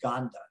in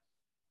Uganda.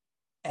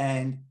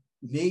 And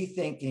me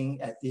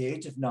thinking at the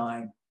age of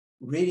 9,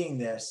 reading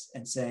this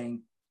and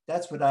saying,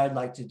 that's what I'd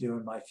like to do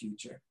in my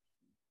future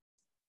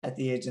at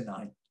the age of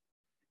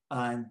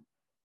 9.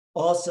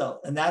 Also,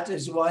 and that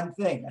is one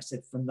thing. I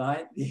said from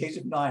the age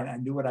of 9, I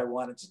knew what I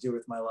wanted to do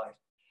with my life.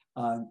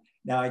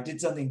 Now I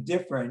did something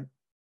different,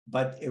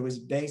 but it was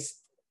different,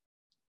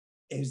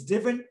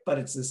 but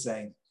it's the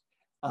same.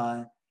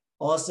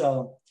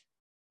 Also,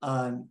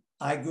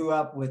 I grew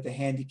up with a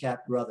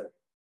handicapped brother.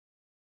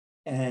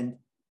 And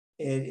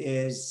it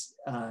is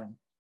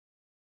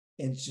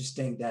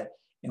interesting that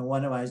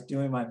when I was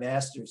doing my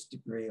master's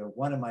degree, or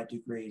one of my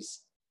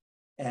degrees,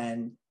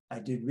 and I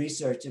did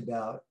research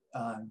about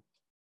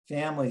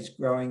families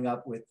growing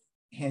up with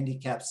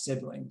handicapped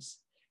siblings,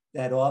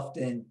 that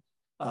often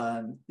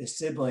the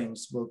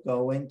siblings will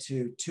go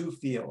into 2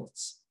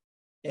 fields,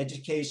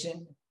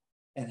 education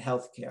and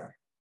healthcare.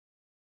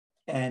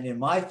 And in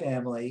my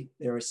family,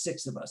 there were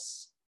 6 of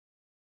us.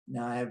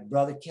 Now I have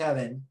brother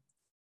Kevin,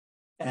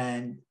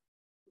 and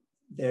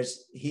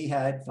he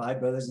had 5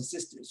 brothers and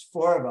sisters.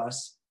 4 of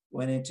us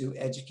went into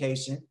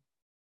education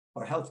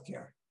or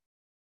healthcare.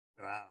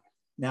 Wow.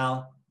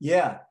 Now,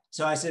 yeah.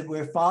 So I said,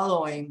 we're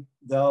following,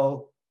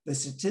 though, the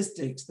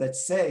statistics that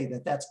say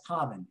that that's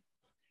common.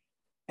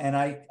 And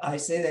I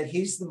say that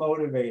he's the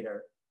motivator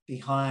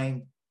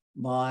behind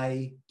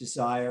my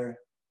desire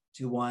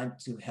to want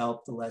to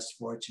help the less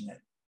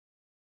fortunate.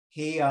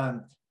 He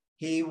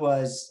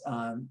was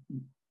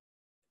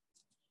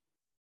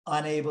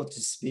unable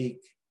to speak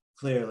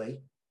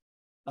clearly.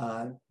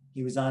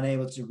 He was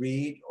unable to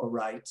read or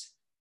write.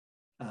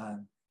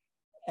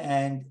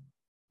 And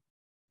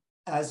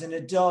as an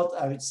adult,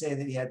 I would say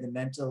that he had the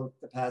mental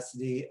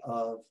capacity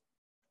of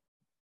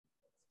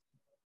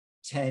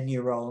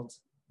 10-year-old,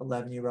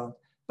 11-year-old,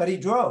 but he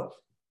drove.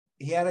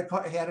 he had a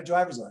car, he had a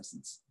driver's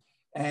license,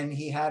 and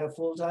he had a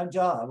full-time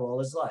job all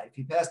his life.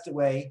 He passed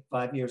away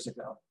 5 years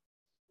ago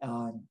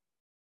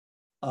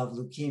of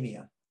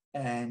leukemia.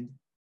 And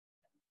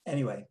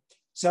anyway,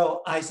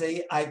 so I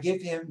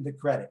give him the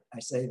credit. I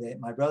say that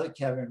my brother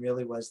Kevin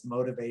really was the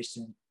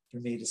motivation for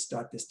me to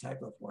start this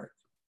type of work.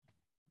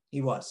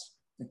 He was.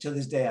 And to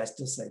this day, I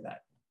still say that.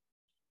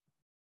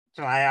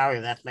 So I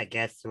always ask my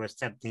guests who are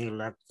something you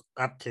look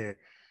up to.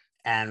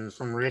 And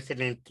from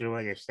listening to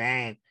what you're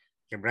saying,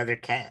 your brother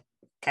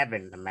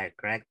Kevin, am I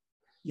correct?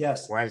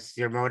 Yes. Was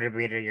your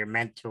motivator, your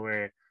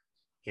mentor,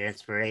 your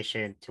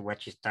inspiration to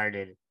what you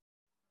started?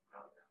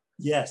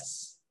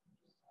 Yes.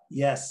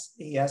 Yes,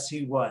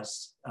 he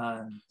was.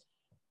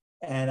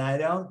 And I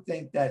don't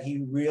think that he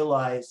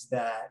realized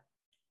that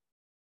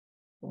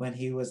when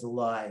he was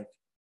alive.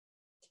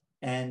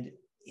 And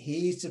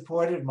he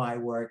supported my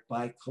work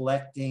by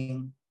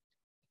collecting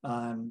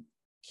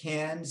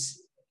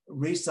cans,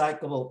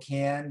 recyclable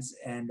cans,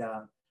 and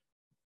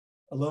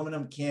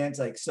aluminum cans,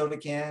 like soda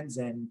cans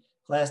and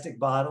plastic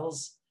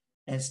bottles.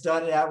 And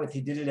started out with, he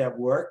did it at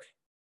work,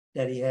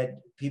 that he had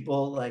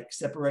people like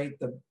separate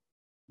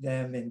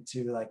them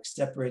into like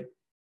separate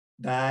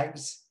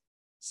bags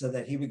so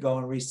that he would go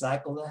and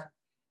recycle them.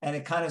 And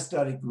it kind of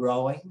started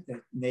growing.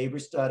 The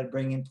neighbors started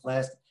bringing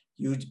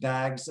huge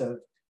bags of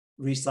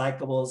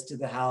recyclables to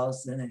the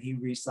house, and then he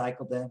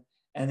recycled them.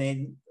 And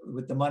then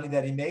with the money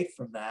that he made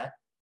from that,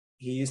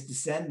 he used to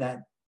send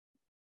that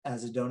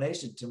as a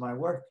donation to my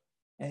work.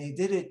 And he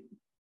did it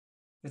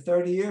for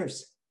 30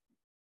 years,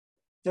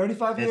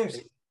 35 years.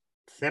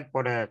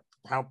 Simple to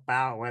help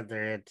out,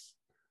 whether it's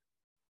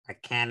a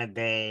can a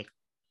day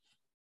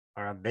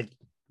or a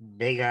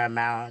bigger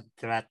amount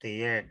throughout the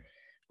year.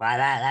 Wow,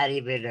 that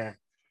even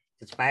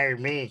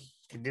inspired me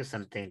to do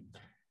something.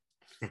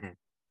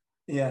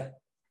 Yeah.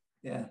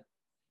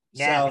 Yeah.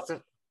 So,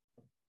 So,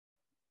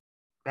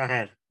 go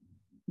ahead.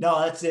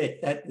 No, that's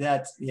it.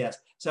 That's yes.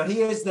 So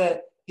he's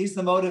the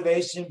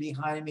motivation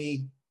behind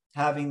me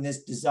having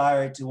this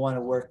desire to want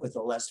to work with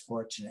the less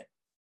fortunate.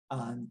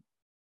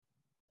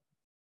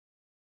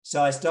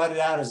 So I started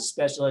out as a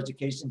special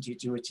education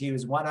teacher, which he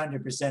was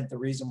 100% the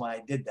reason why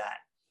I did that.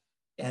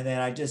 And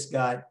then I just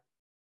went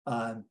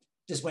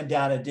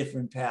down a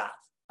different path.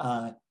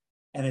 And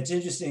it's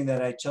interesting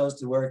that I chose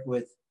to work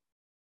with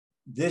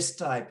this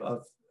type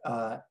of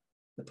the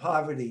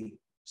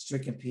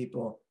poverty-stricken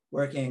people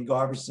working in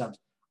garbage dumps.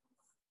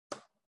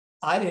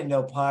 I didn't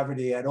know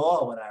poverty at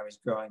all when I was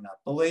growing up.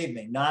 Believe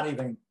me, not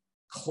even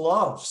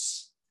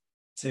close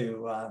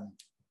to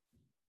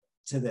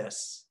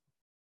this.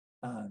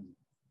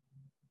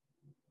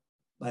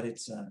 But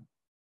it's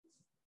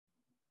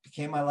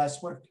became my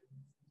life's work.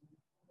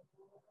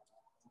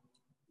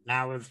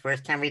 Now, it was the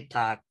first time we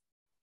talked,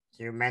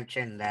 you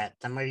mentioned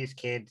that some of these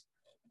kids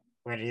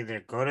would either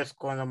go to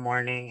school in the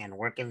morning and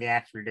work in the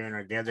afternoon,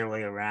 or the other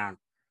way around.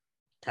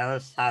 Tell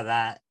us how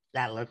that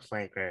looks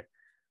like, or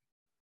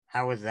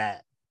how was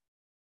that?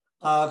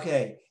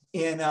 Okay,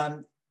 in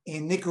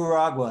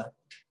Nicaragua,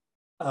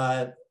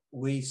 when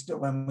we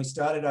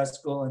started our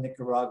school in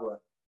Nicaragua,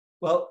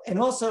 well, and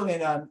also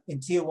in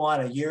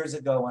Tijuana years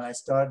ago when I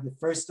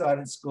first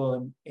started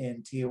school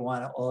in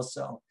Tijuana.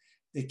 Also,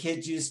 the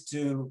kids used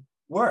to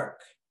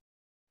work,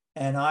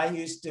 and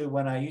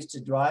when I used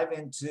to drive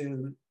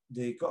into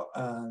the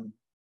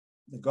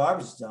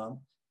garbage dump,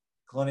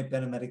 Colonia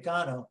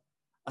Panamericano,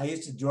 I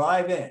used to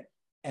drive in,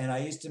 and I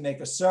used to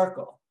make a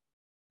circle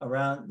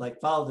around,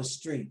 like follow the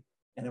street,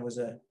 and it was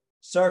a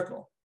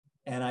circle,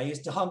 and I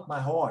used to honk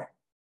my horn,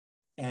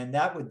 and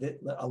that would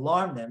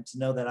alarm them to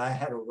know that I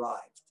had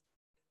arrived.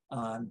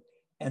 And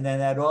then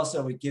that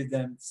also would give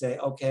them, say,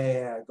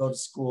 okay, I go to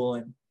school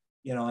in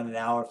an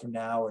hour from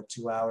now or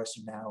 2 hours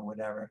from now or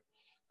whatever.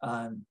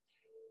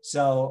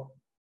 So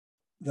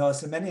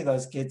many of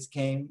those kids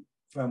came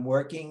from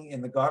working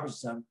in the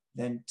garbage dump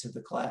then to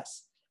the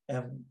class.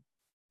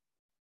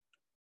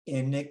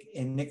 In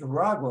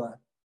Nicaragua,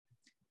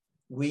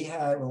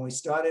 when we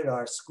started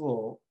our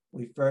school,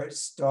 we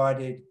first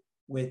started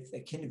with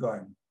a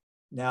kindergarten.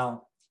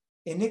 Now,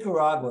 in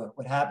Nicaragua,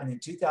 what happened in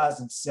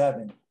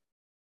 2007,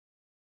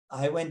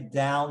 I went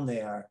down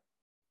there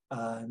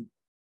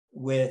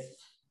with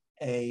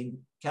a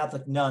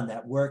Catholic nun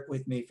that worked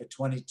with me for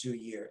 22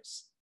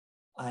 years.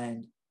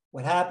 And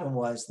what happened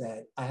was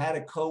that I had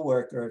a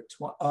coworker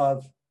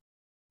of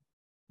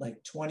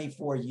like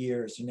 24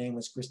 years. Her name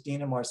was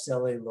Cristina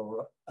Marceli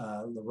La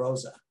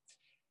Rosa.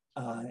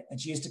 And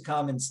she used to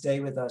come and stay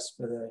with me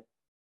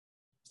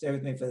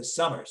for the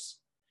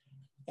summers.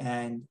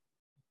 And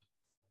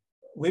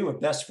we were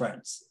best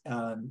friends.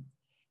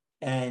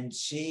 And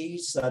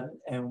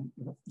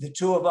the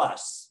two of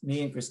us,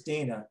 me and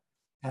Christina,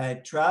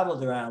 had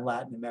traveled around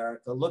Latin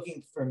America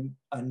looking for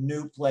a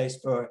new place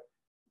for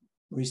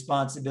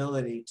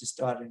responsibility to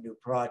start a new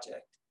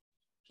project.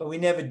 But we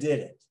never did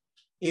it.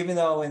 Even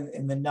though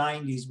in the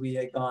 90s, we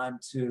had gone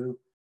to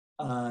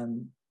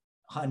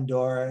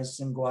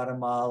Honduras and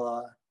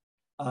Guatemala,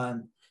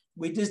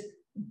 we just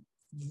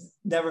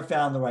never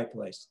found the right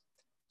place.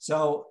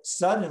 So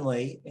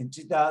suddenly in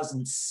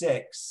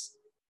 2006,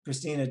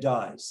 Christina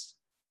dies.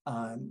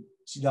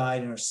 She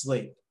died in her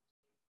sleep.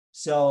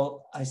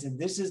 So I said,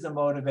 this is the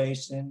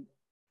motivation.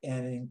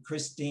 And in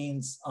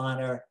Christine's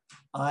honor,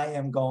 I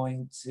am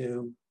going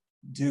to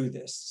do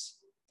this.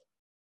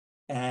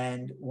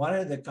 And one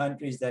of the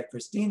countries that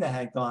Christina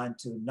had gone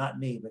to, not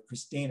me, but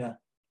Christina,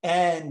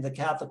 and the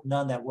Catholic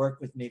nun that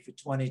worked with me for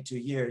 22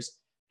 years,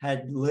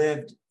 had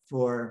lived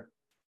for,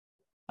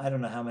 I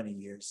don't know how many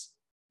years,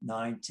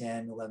 9,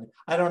 10, 11,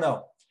 I don't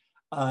know.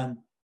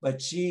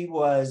 But she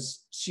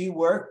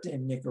worked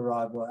in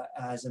Nicaragua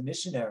as a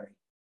missionary.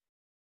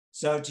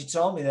 So she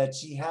told me that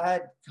she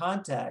had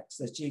contacts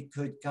that she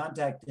could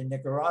contact in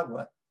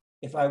Nicaragua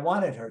if I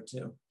wanted her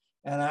to.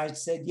 And I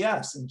said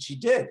yes, and she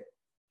did.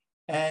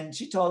 And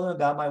she told them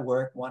about my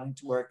work, wanting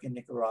to work in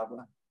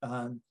Nicaragua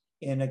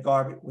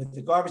with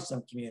the garbage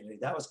dump community.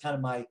 That was kind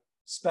of my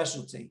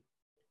specialty.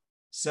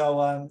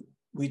 So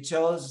we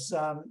chose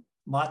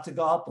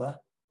Matagalpa,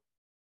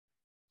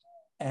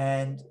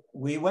 and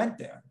we went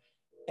there.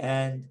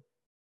 And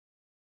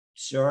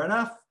sure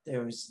enough,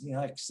 there was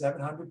like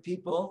 700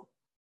 people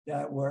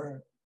that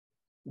were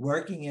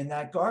working in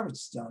that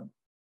garbage dump.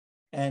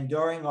 And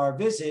during our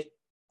visit,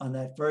 on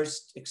that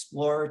first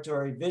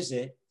exploratory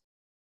visit,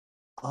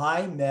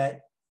 I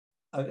met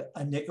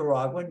a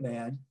Nicaraguan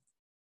man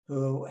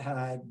who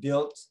had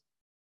built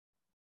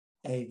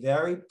a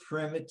very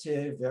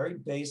primitive, very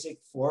basic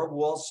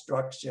 4-wall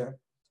structure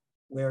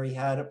where he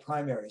had a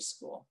primary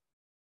school.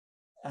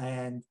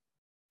 And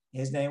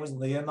his name was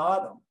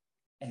Leonardo.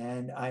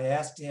 And I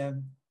asked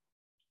him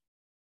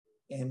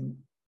in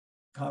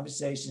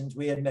conversations,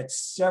 we had met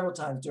several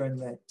times during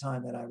that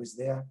time that I was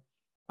there,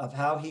 of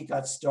how he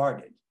got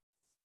started.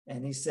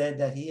 And he said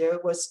that he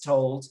was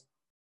told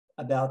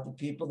about the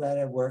people that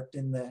had worked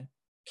in the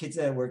kids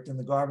that had worked in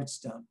the garbage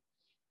dump,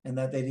 and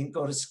that they didn't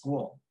go to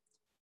school,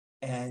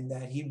 and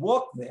that he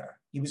walked there.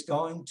 He was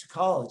going to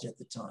college at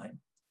the time,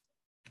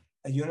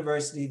 a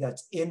university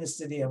that's in the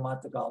city of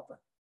Matagalpa.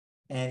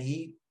 And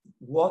he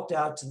walked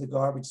out to the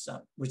garbage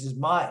dump, which is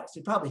miles.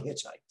 He probably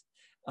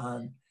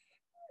hitchhiked.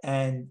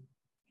 And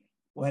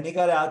when he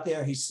got out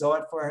there, he saw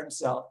it for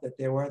himself that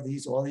there were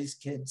all these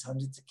kids,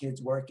 hundreds of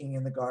kids working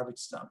in the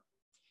garbage dump.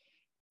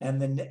 And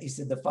then he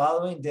said, the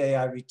following day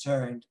I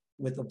returned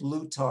with a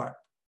blue tarp,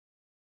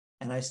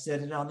 and I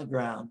set it on the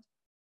ground,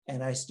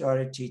 and I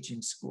started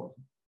teaching school.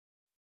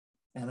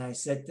 And I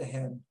said to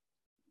him,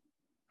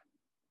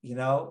 you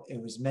know,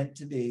 it was meant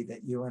to be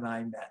that you and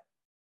I met,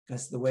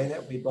 because the way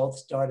that we both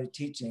started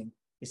teaching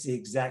is the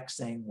exact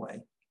same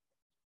way.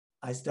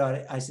 I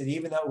said,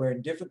 even though we're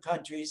in different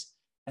countries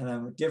and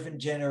I'm different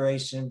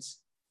generations,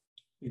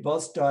 we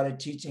both started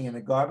teaching in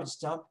a garbage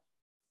dump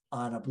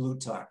on a blue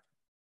tarp.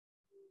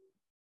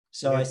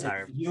 So I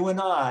said, you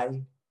and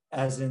I,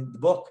 as in the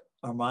book,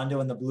 Armando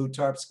and the Blue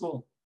Tarp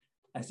School,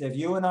 I said, if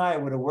you and I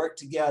would have worked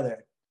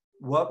together,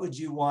 what would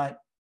you want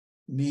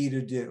me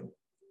to do?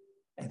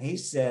 And he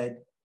said,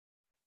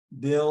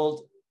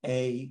 build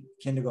a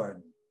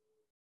kindergarten.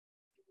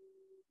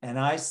 And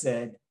I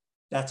said,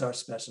 that's our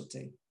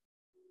specialty.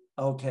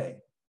 Okay,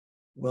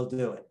 we'll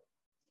do it.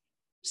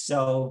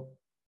 So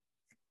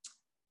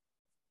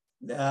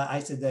I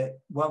said that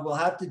what we'll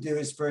have to do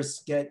is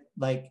first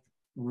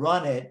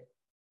run it,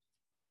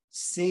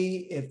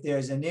 see if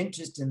there's an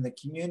interest in the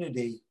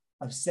community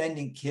of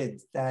sending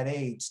kids that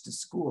age to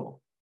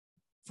school,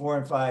 4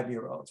 and 5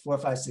 year olds, 4,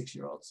 5, 6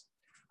 year olds.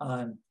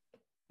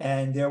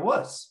 And there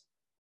was.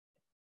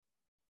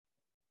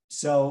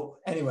 So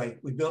anyway,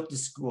 we built the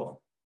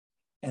school.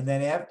 And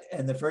then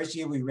the first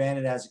year we ran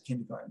it as a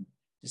kindergarten.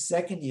 The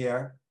second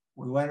year,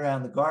 we went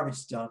around the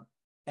garbage dump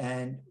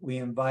and we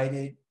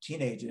invited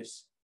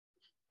teenagers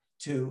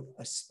to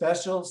a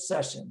special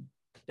session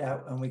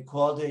and we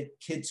called it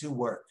Kids Who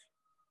Work.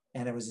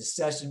 And it was a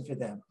session for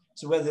them.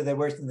 So whether they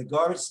worked in the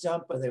garbage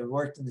dump or they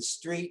worked in the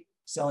street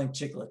selling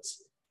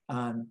chiclets,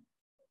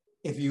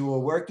 if you were a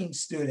working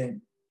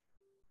student,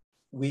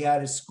 we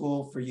had a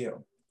school for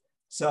you.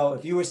 So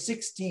if you were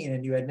 16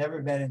 and you had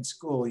never been in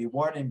school, you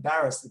weren't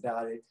embarrassed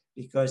about it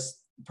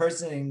because the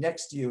person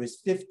next to you is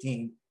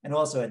 15 and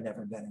also had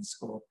never been in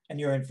school and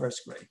you're in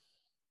first grade.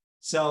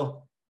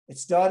 So it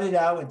started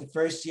out with the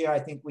first year, I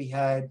think we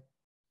had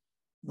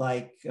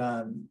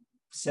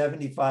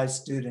 75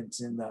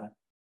 students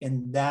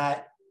in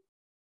that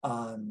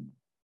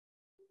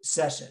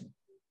session.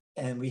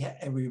 And we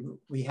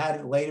had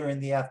it later in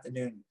the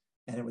afternoon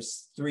and it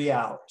was 3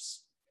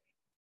 hours.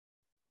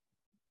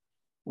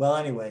 Well,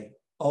 anyway,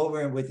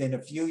 within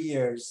a few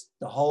years,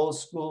 the whole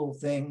school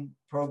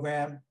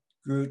program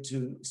grew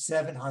to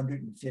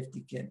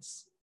 750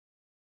 kids.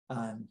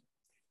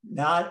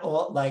 Not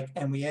all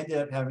and we ended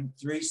up having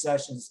 3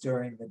 sessions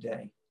during the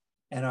day.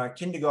 And our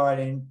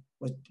kindergarten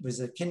was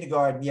a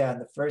kindergarten, in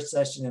the first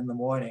session in the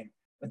morning,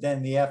 but then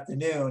in the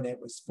afternoon, it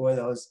was for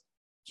those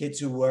kids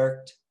who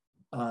worked.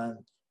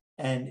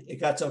 And it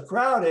got so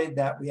crowded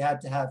that we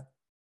had to have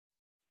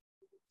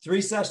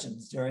 3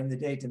 sessions during the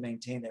day to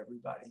maintain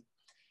everybody.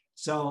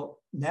 So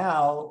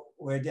now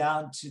we're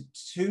down to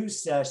 2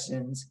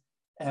 sessions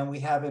and we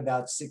have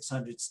about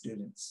 600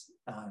 students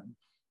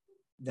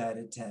that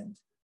attend.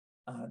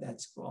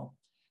 that school.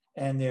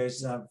 And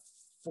there's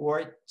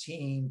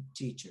 14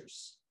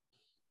 teachers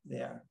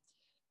there.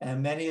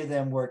 And many of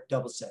them work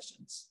double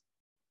sessions.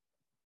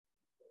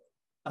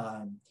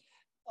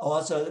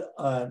 Also,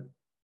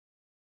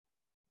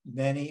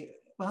 many,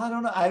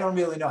 well, I don't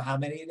really know how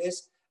many it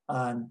is,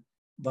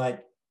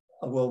 but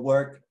we'll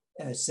work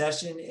a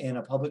session in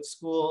a public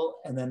school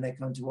and then they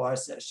come to our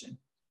session.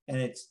 And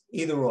it's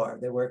either or.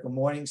 They work a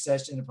morning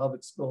session in a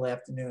public school,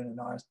 afternoon in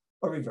ours,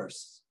 or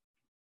reverse.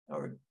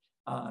 Or,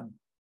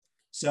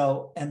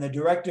 so, and the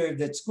director of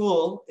that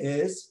school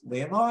is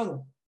Liam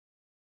Harlan,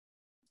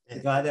 the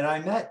guy that I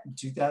met in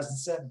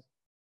 2007.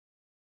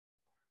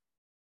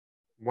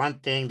 One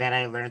thing that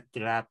I learned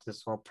throughout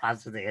this whole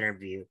process of the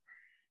interview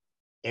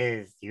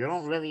is you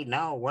don't really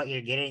know what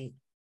you're getting,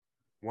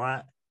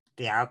 what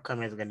the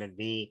outcome is going to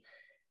be,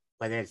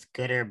 whether it's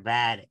good or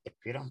bad, if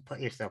you don't put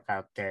yourself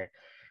out there.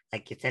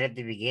 Like you said at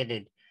the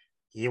beginning,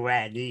 you were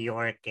at New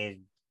York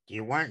and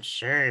you weren't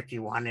sure if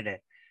you wanted to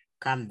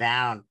come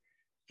down.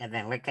 And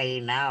then look at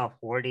you now,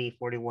 40,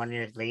 41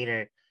 years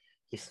later,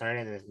 you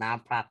started this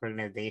nonprofit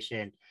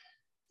organization,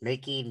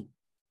 making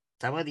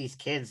some of these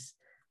kids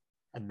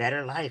a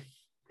better life,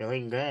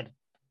 feeling good.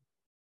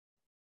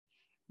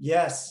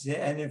 Yes,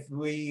 and if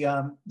we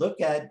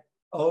look at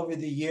over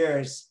the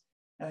years,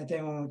 I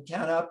think when we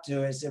count up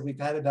to it, is that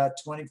we've had about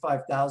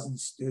 25,000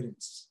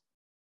 students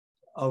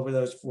over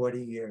those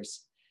 40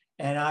 years.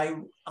 And I,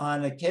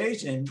 on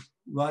occasion,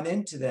 run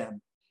into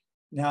them.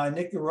 Now in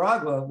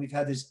Nicaragua, we've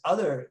had this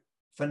other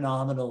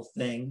phenomenal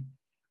thing.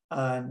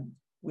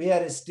 We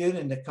had a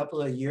student a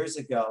couple of years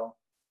ago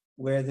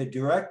where the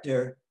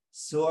director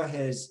saw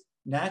his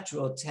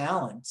natural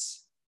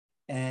talents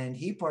and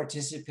he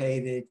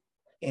participated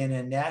in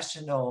a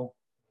national,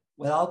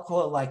 what I'll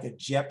call like a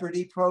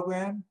Jeopardy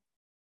program.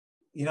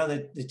 You know,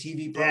 the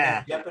TV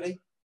program, yeah.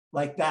 Jeopardy,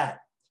 like that.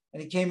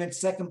 And he came in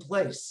second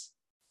place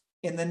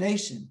in the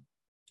nation.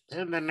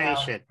 In the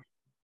nation.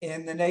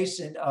 In the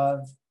nation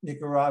of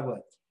Nicaragua.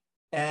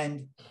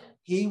 And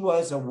he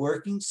was a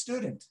working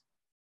student.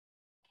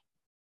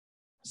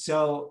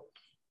 So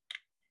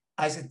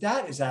I said,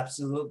 that is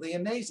absolutely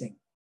amazing.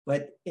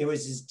 But it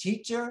was his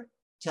teacher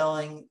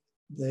telling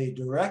the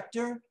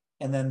director,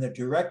 and then the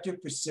director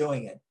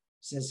pursuing it.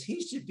 Says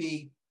he should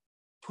be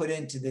put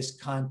into this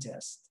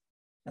contest.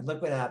 And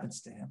look what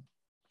happens to him.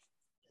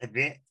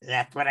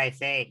 That's what I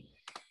say.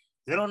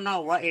 You don't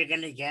know what you're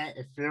going to get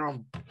if you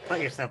don't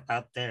put yourself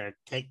out there or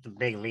take the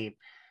big leap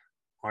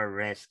or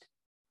risk.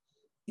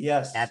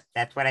 Yes.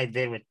 That's what I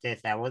did with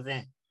this. I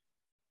wasn't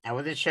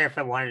sure if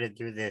I wanted to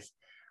do this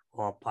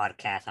whole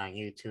podcast on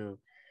YouTube.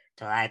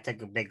 So I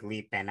took a big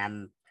leap and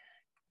I'm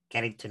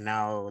getting to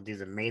know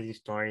these amazing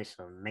stories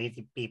from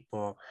amazing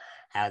people,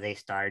 how they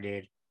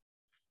started.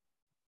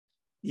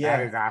 Yeah.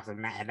 That is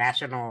awesome. At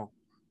national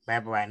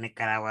level at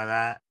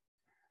Nicaragua,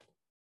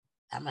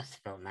 that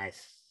must feel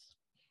nice.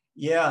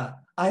 Yeah.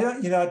 I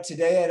don't,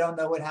 today I don't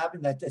know what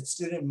happened. That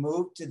student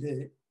moved to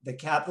the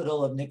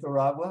capital of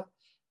Nicaragua,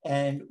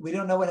 and we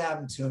don't know what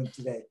happened to him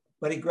today,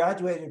 but he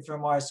graduated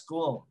from our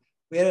school.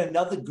 We had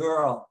another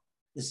girl,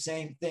 the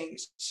same thing.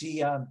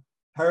 She,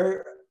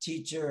 her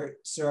teacher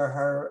saw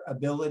her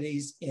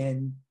abilities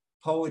in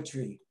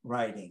poetry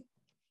writing.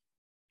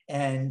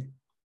 And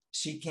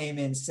she came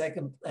in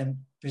second and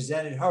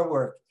presented her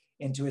work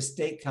into a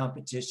state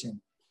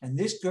competition. And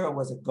this girl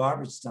was a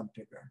garbage dump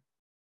picker.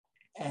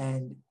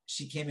 And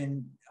she came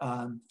in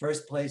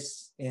first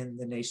place in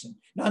the nation,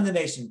 not in the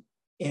nation,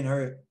 in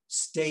her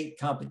state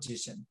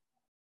competition.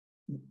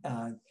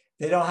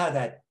 They don't have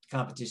that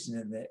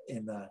competition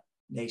in the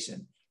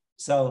nation.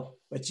 So,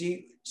 but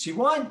she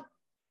won.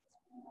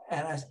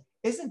 And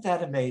isn't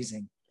that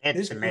amazing? It's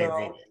this amazing.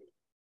 Girl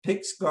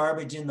picks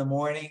garbage in the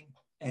morning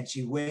and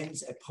she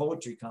wins a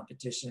poetry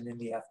competition in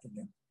the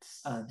afternoon.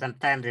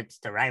 Sometimes it's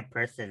the right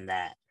person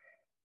that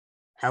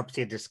helps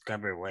you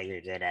discover what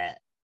you're good at.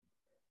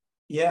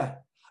 Yeah,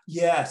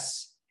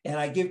 yes. And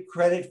I give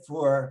credit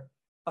for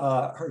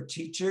her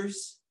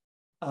teachers,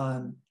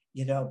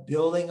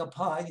 building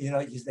upon,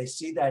 they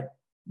see that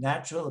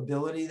natural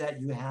ability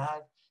that you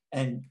have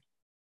and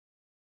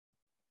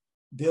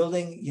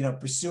building,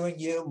 pursuing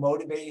you,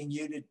 motivating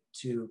you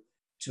to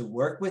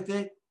work with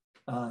it.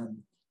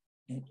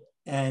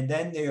 And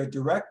then their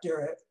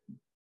director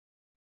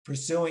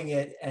pursuing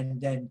it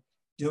and then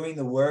doing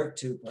the work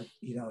to,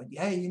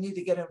 hey, you need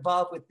to get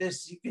involved with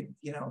this. You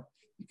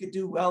could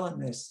do well in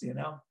this,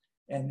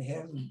 and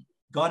him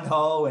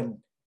gung-ho and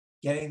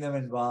getting them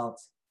involved.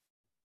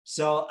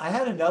 So I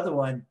had another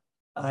one.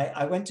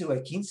 I went to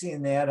a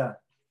quinceañera.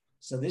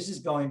 So this is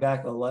going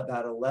back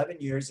about 11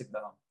 years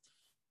ago.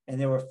 And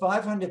there were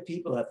 500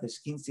 people at this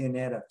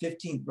quinceañera,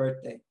 15th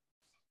birthday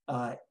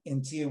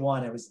in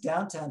Tijuana. It was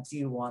downtown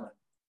Tijuana.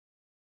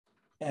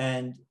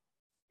 And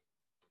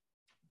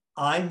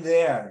I'm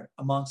there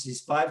amongst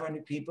these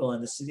 500 people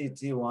in the city of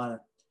Tijuana.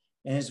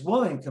 And this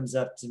woman comes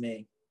up to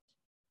me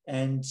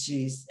and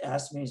she's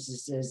asked me, she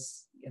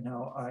says,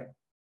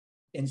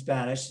 in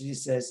Spanish, she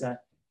says,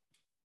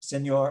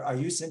 Senor, are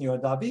you Senor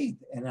David?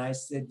 And I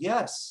said,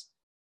 yes,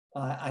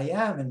 I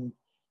am. And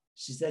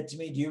She said to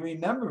me, "Do you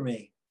remember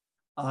me?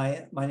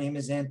 My name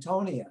is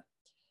Antonia."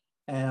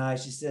 And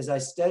she says, "I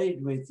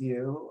studied with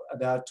you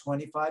about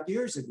 25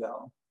 years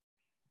ago."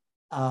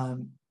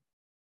 Um,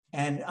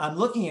 and I'm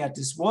looking at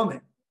this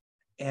woman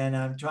and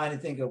I'm trying to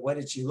think of what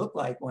did she look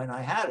like when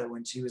I had her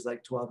when she was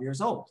like 12 years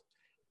old.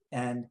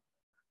 And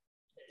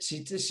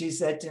she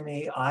said to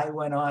me, "I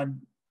went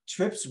on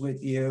trips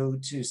with you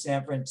to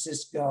San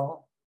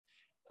Francisco."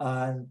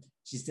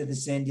 She said the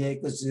San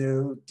Diego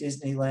Zoo,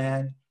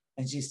 Disneyland.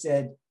 And she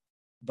said,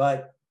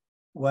 "But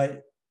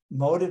what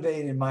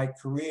motivated my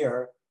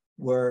career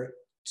were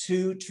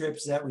two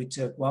trips that we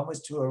took. One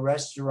was to a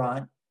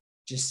restaurant,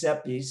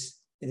 Giuseppe's.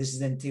 This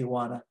is in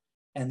Tijuana.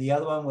 And the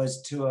other one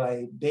was to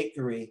a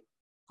bakery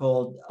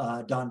called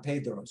Don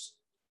Pedro's.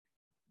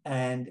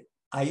 And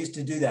I used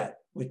to do that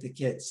with the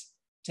kids,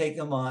 take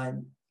them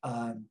on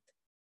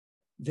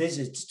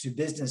visits to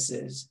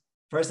businesses.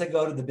 First, I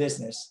go to the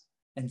business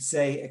and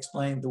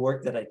explain the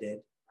work that I did.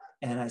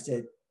 And I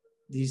said,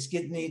 these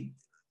kids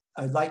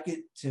I'd like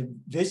you to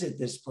visit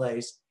this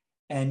place,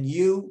 and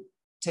you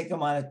take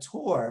them on a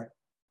tour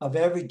of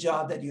every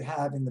job that you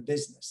have in the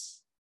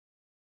business."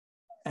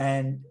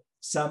 And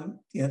some,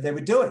 they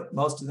would do it.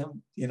 Most of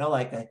them,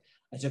 like I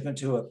took them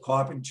to a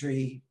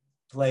carpentry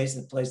place,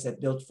 a place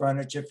that built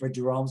furniture for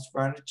Jerome's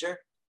Furniture,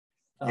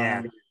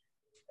 Yeah.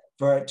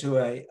 to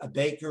a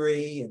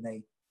bakery, and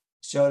they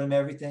showed him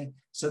everything.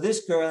 So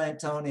this girl,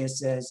 Antonia,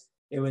 says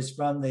it was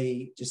from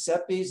the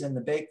Giuseppe's and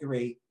the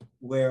bakery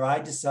where I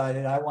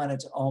decided I wanted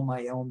to own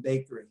my own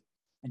bakery.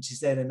 And she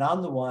said, "And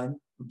I'm the one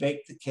who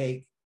baked the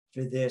cake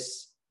for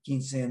this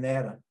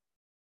quinceañera.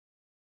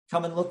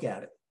 Come and look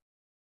at it."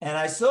 And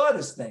I saw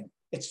this thing.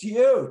 It's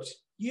huge,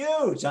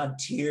 huge, on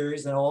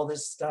tiers and all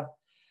this stuff.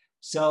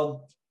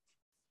 So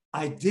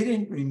I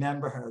didn't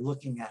remember her,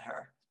 looking at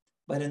her.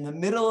 But in the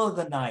middle of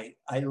the night,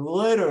 I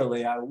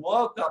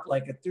woke up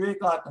like at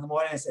 3:00 in the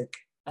morning. I said,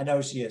 "I know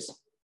who she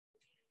is."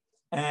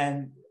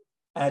 And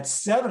at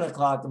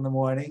 7:00 in the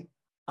morning,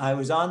 I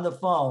was on the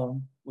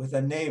phone with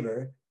a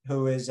neighbor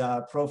who is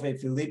Profe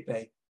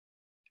Felipe,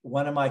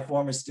 one of my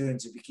former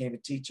students who became a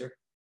teacher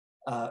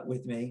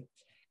with me.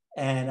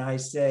 And I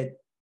said,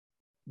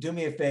 "Do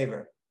me a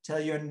favor, tell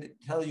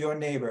your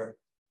neighbor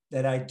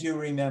that I do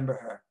remember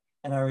her.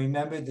 And I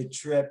remember the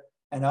trip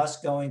and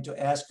us going to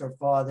ask her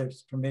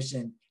father's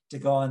permission to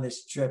go on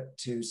this trip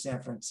to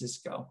San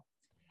Francisco.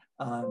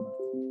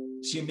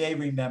 She may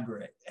remember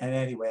it." And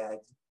anyway,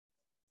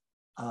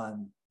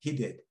 he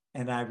did.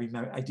 And I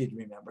did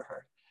remember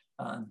her.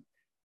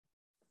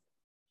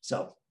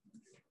 So.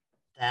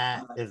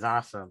 That is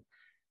awesome.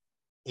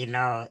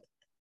 I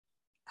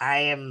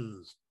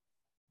am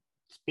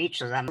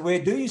speechless.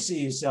 Where do you see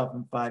yourself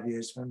in 5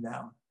 years from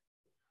now?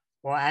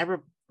 Well,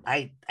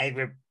 I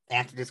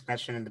answered this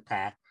question in the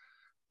past,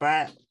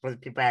 but for the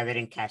people that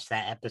didn't catch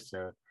that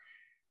episode.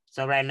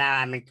 So right now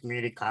I'm in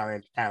community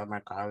college,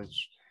 Palomar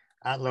College,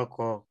 a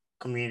local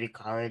community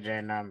college.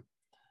 And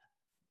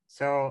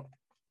so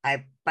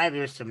 5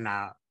 years from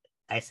now,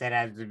 I said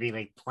I would be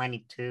like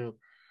 22,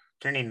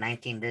 turning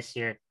 19 this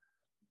year,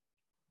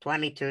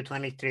 22,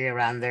 23,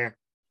 around there.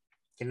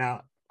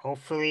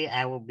 Hopefully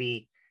I will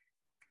be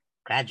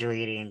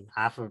graduating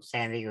off of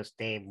San Diego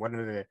State, one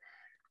of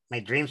my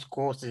dream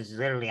schools since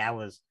literally I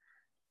was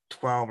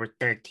 12 or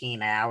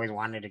 13. I always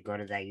wanted to go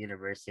to that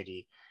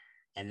university.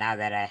 And now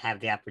that I have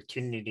the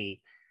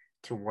opportunity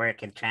to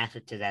work and transfer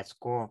to that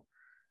school,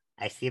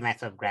 I see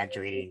myself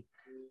graduating,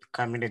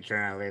 becoming a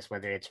journalist,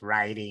 whether it's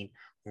writing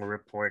or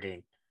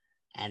reporting,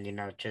 and,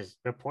 just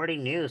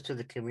reporting news to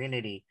the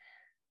community,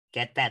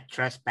 get that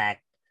trust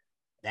back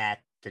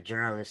that the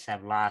journalists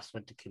have lost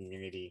with the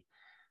community,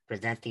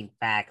 presenting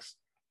facts.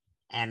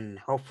 And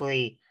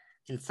hopefully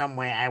in some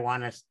way I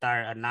want to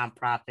start a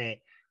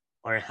nonprofit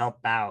or help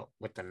out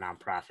with the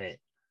nonprofit.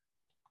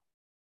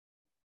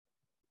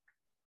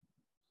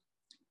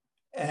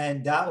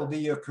 And that will be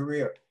your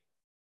career.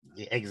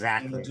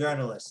 Exactly. Being a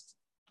journalist.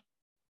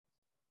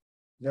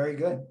 Very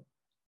good.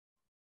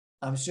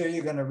 I'm sure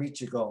you're going to reach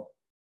your goal.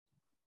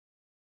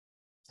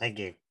 Thank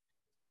you.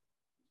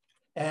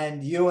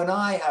 And you and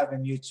I have a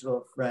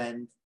mutual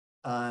friend,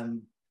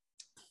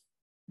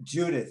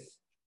 Judith.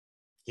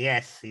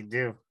 Yes, you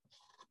do.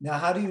 Now,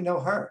 how do you know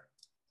her?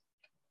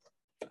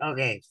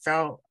 Okay,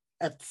 so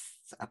it's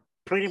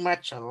pretty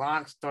much a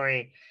long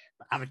story,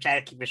 but I'm going to try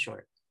to keep it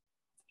short.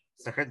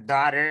 So her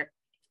daughter,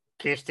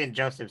 Kirsten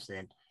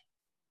Josephson,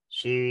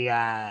 she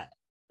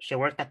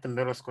worked at the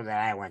middle school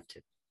that I went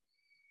to.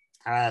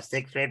 I was a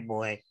 6th grade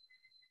boy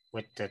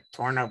with the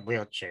torn up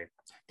wheelchair.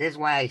 This is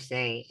why I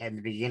say in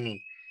the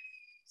beginning,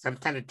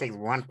 sometimes it takes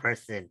one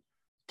person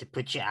to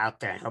put you out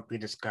there and help you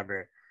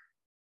discover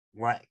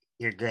what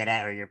you're good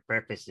at or your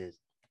purpose is.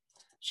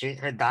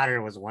 Her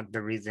daughter was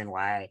the reason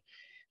why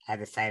I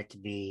decided to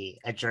be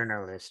a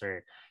journalist,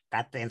 or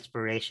got the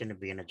inspiration of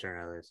being a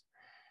journalist.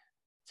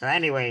 So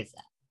anyways,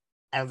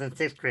 I was in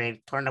 6th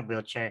grade, torn up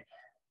wheelchair.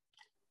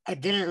 I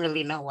didn't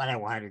really know what I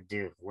wanted to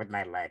do with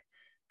my life.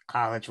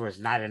 College was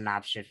not an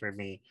option for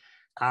me.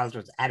 College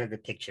was out of the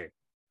picture.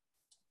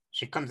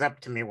 She comes up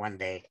to me one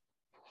day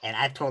And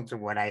I told her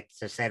what I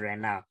just said right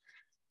now.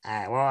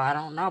 Well, I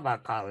don't know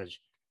about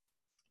college.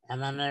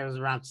 And then it was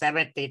around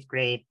seventh, eighth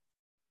grade.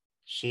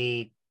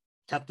 She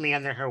took me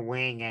under her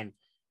wing and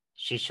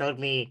she showed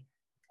me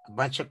a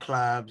bunch of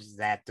clubs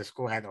that the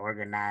school had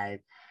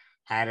organized,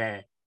 how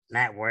to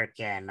network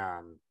and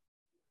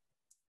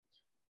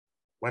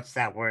what's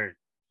that word?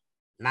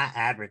 Not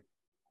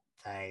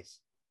advertise.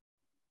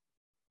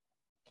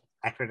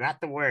 I forgot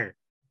the word.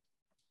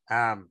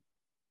 Um,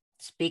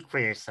 speak for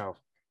yourself,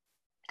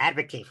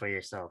 advocate for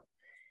yourself.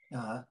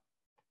 Uh-huh.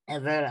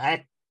 And then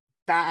I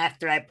thought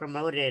after I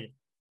promoted,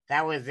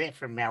 that was it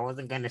for me. I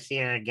wasn't gonna see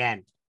her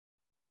again.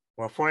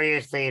 Well, 4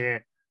 years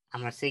later,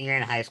 I'm a senior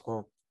in high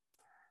school.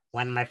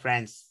 One of my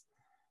friends,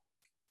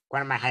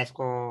 one of my high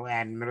school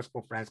and middle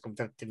school friends comes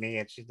up to me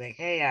and she's like,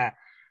 "Hey,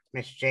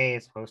 Miss J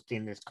is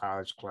hosting this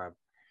college club,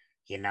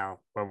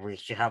 where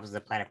she helps us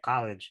apply to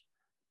college."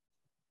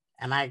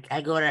 And I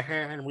go to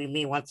her and we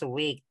meet once a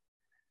week.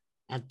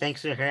 And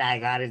thanks to her, I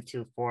got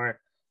into four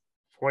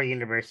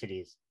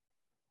universities.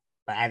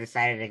 But I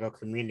decided to go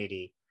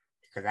community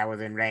because I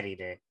wasn't ready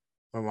to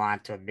move on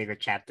to a bigger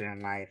chapter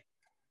in life.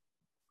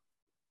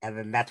 And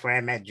then that's where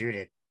I met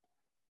Judith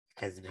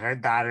because her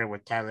daughter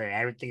would tell her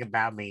everything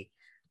about me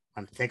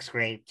from sixth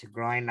grade to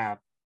growing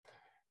up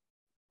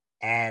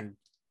and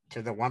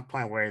to the one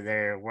point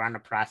where we're on the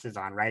process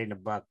on writing a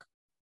book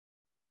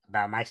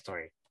about my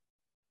story.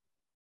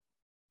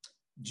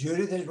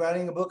 Judith is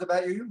writing a book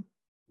about you?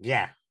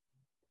 Yeah.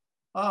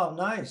 Oh,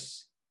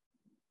 nice.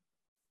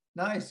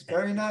 Nice.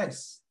 Very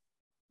nice.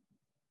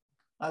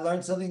 I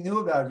learned something new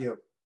about you.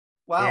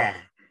 Wow. Yeah.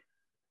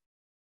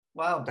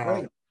 Wow, So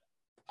great.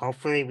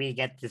 hopefully we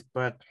get this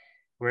book.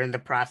 We're in the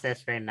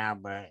process right now,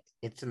 but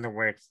it's in the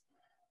works.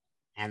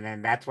 And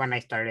then that's when I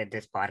started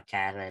this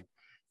podcast. And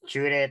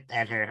Judith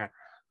and her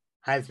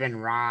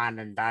husband Ron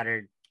and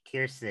daughter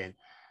Kirsten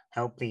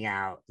helping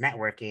out,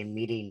 networking,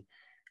 meeting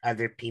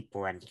other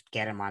people, and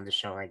get them on the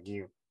show like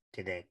you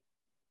today.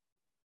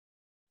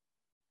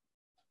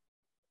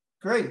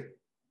 Great.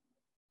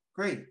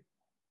 Great.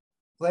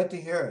 Glad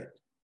to hear it.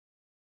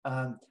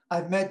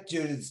 I've met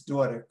Judith's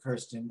daughter,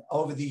 Kirsten,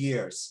 over the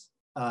years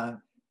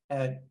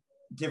at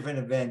different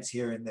events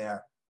here and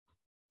there.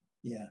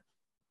 Yeah.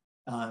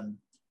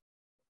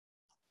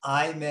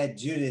 I met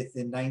Judith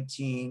in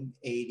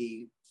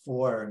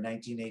 1984 or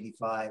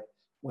 1985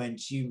 when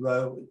she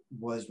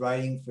was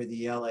writing for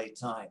the LA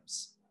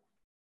Times.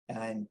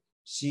 And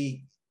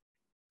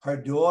her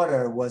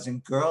daughter was in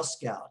Girl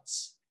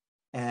Scouts,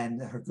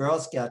 and her Girl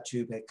Scout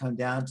troop had come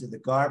down to the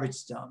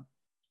garbage dump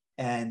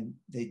and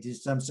they did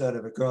some sort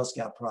of a Girl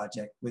Scout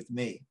project with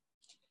me.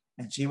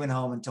 And she went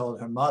home and told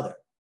her mother,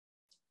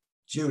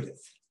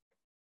 Judith.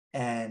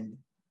 And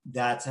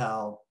that's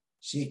how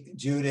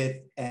Judith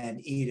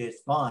and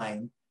Edith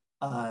Fine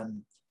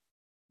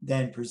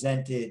then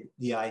presented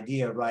the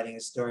idea of writing a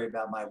story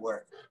about my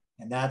work.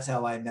 And that's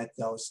how I met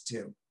those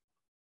two.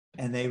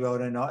 And they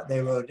wrote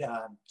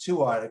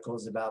two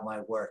articles about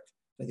my work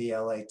for the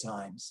LA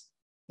Times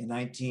in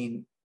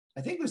I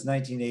think it was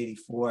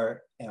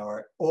 1984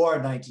 or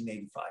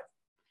 1985,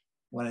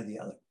 one or the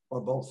other,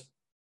 or both.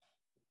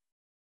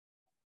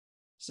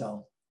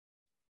 So,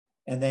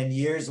 and then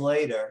years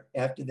later,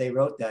 after they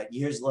wrote that,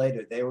 years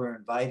later, they were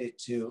invited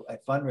to a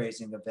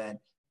fundraising event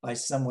by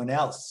someone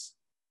else.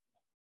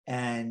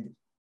 And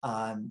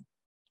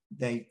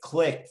they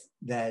clicked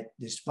that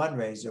this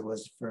fundraiser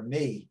was for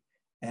me.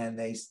 And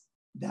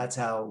that's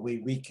how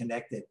we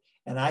reconnected.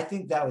 And I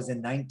think that was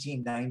in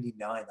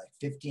 1999, like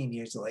 15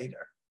 years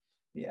later.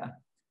 Yeah.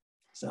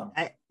 So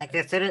I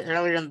said it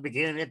earlier in the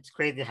beginning, it's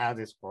crazy how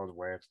this world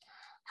works,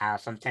 how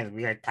sometimes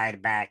we are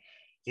tied back.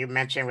 You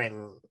mentioned with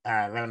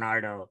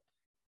Leonardo,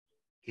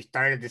 you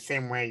started the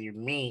same way you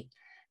meet,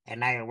 and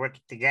now you're working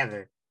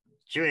together.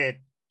 Judith,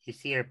 you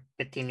see her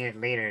 15 years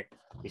later,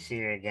 you see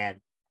her again.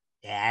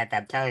 Yeah,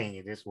 I'm telling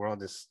you, this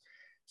world is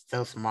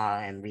still small,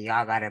 and we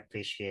all gotta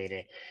appreciate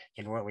it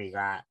in what we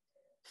got.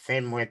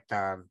 Same with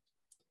the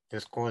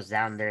schools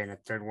down there in a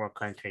third world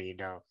country,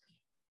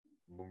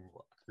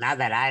 Now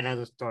that I know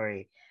the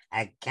story,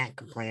 I can't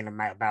complain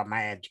about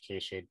my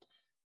education.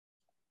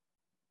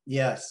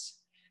 Yes.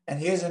 And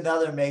here's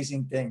another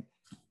amazing thing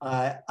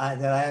that I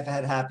have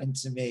had happen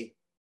to me.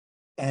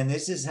 And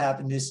this has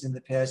happened just in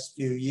the past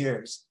few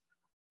years.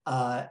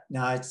 Now,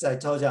 I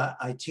told you,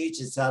 I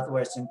teach at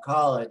Southwestern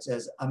College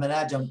as I'm an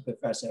adjunct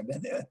professor. I've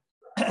been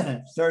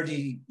there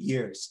 30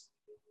 years.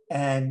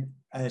 And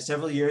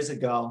several years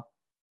ago,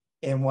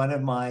 in one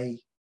of my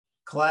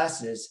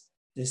classes,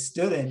 the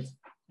student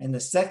in the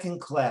second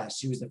class,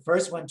 she was the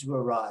first one to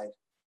arrive.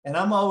 And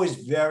I'm always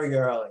very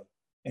early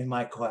in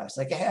my class,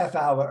 like a half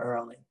hour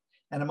early.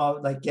 And I'm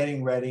all like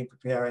getting ready,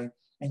 preparing.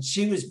 And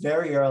she was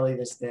very early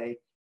this day.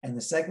 And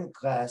the second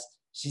class,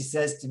 she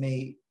says to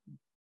me,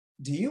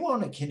 do you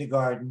own a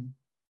kindergarten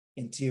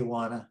in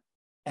Tijuana?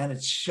 And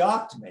it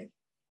shocked me.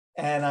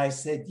 And I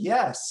said,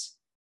 yes.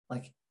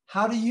 Like,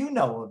 how do you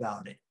know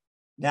about it?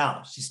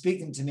 Now, she's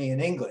speaking to me in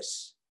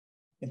English,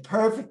 in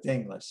perfect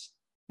English.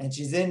 And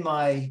she's in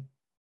my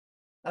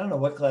I don't know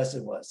what class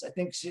it was. I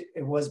think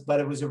it was, but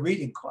it was a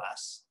reading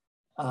class.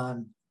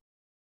 And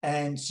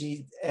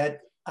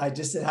I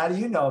just said, how do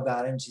you know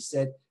about it? And she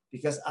said,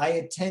 because I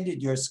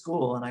attended your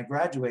school and I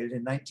graduated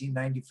in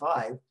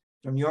 1995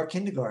 from your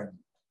kindergarten.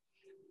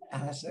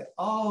 And I said,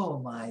 oh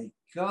my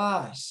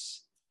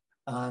gosh.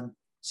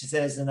 She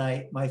says,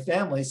 and my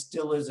family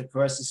still lives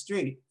across the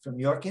street from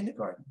your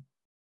kindergarten.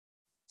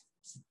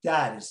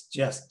 That is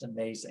just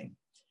amazing.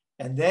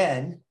 And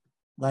then,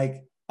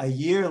 like a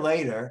year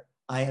later,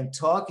 I am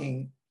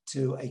talking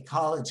to a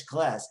college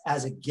class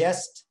as a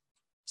guest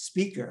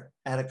speaker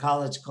at a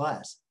college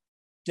class,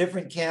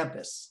 different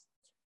campus.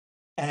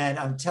 And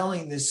I'm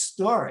telling this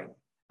story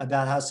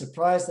about how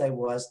surprised I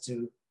was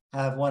to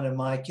have one of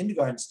my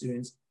kindergarten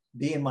students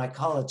be in my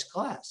college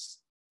class.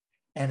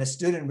 And a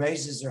student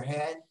raises her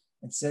hand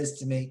and says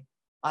to me,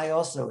 I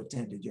also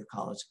attended your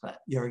college class,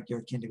 your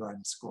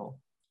kindergarten school.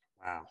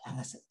 Wow. And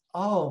I said,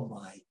 oh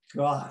my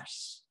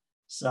gosh.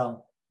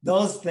 So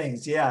those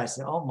things, yeah, I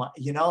said, oh my,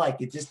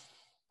 like it just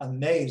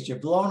amazed, you're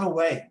blown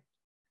away.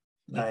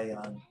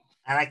 I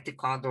like to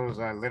call those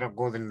little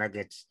golden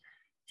nuggets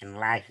in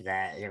life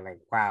that you're like,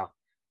 wow,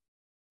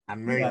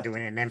 I'm really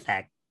doing an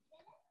impact.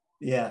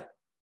 Yeah.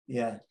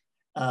 Yeah.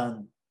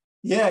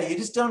 Yeah, you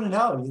just don't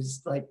know.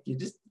 You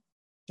just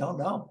don't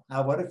know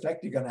what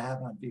effect you're going to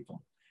have on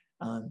people.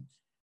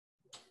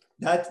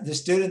 That the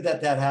student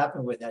that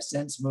happened with has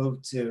since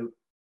moved to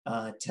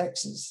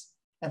Texas.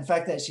 In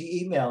fact, that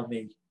she emailed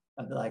me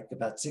like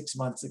about 6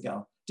 months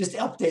ago, just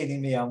updating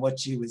me on what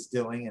she was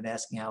doing and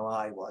asking how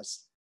I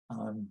was.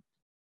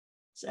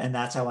 And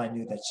that's how I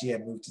knew that she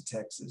had moved to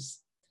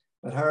Texas.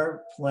 But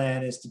her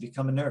plan is to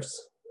become a nurse.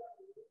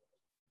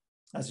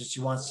 That's what she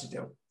wants to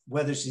do.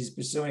 Whether she's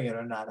pursuing it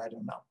or not, I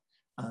don't know.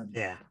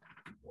 Yeah.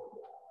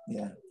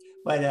 Yeah.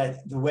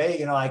 But the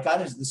way, I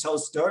got into this whole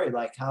story,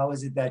 like, how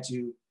is it that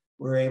you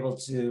were able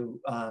to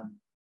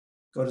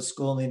go to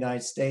school in the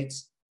United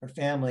States? Her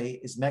family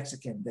is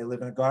Mexican. They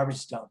live in a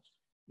garbage dump,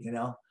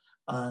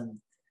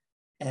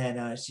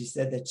 and she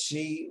said that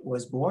she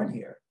was born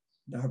here.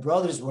 Now, her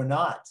brothers were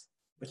not,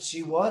 but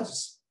she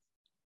was.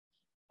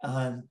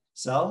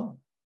 So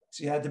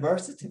she had the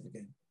birth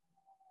certificate.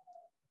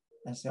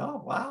 I said,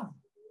 oh, wow,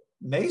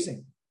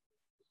 amazing.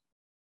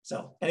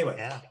 So anyway.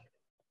 Yeah.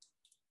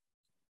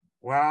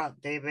 Well,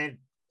 David,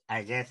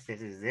 I guess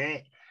this is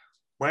it.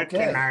 Where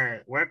can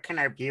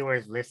our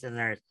viewers,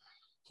 listeners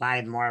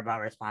find more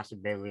about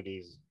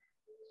responsibilities?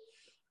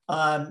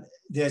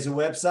 There's a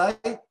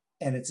website,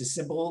 and it's a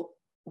simple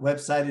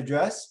website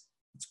address.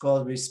 It's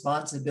called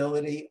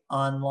Responsibility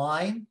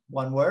Online,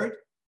 one word,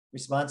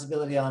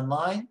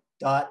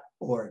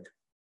 responsibilityonline.org.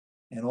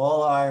 And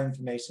all our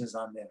information is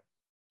on there.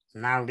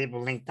 Now I'll leave a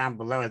link down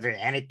below. Is there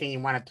anything you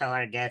want to tell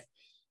our guests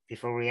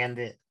before we end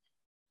it?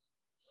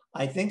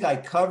 I think I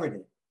covered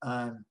it.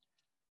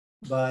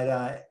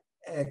 But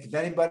if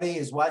anybody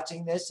is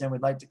watching this and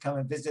would like to come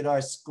and visit our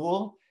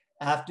school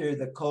after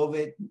the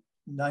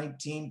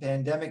COVID-19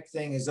 pandemic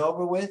thing is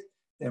over with,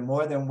 they're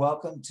more than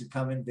welcome to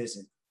come and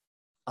visit.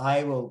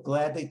 I will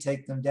gladly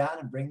take them down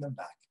and bring them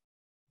back.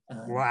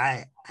 Well,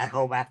 I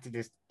hope after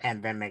this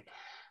pandemic,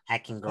 I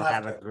can go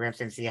have a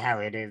glimpse and see how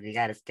it is. We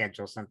got to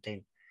schedule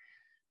something.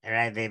 All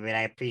right, David,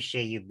 I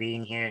appreciate you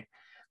being here.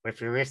 But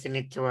if you're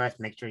listening to us,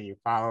 make sure you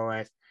follow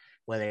us,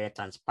 whether it's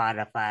on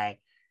Spotify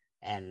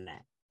and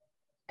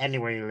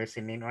anywhere you're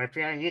listening, or if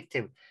you're on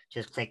YouTube,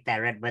 just click that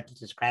red button,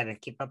 subscribe, and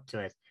keep up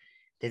to us.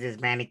 This is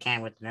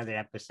MannyCAN with another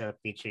episode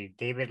featuring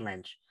David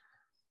Lynch.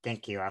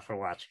 Thank you all for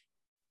watching.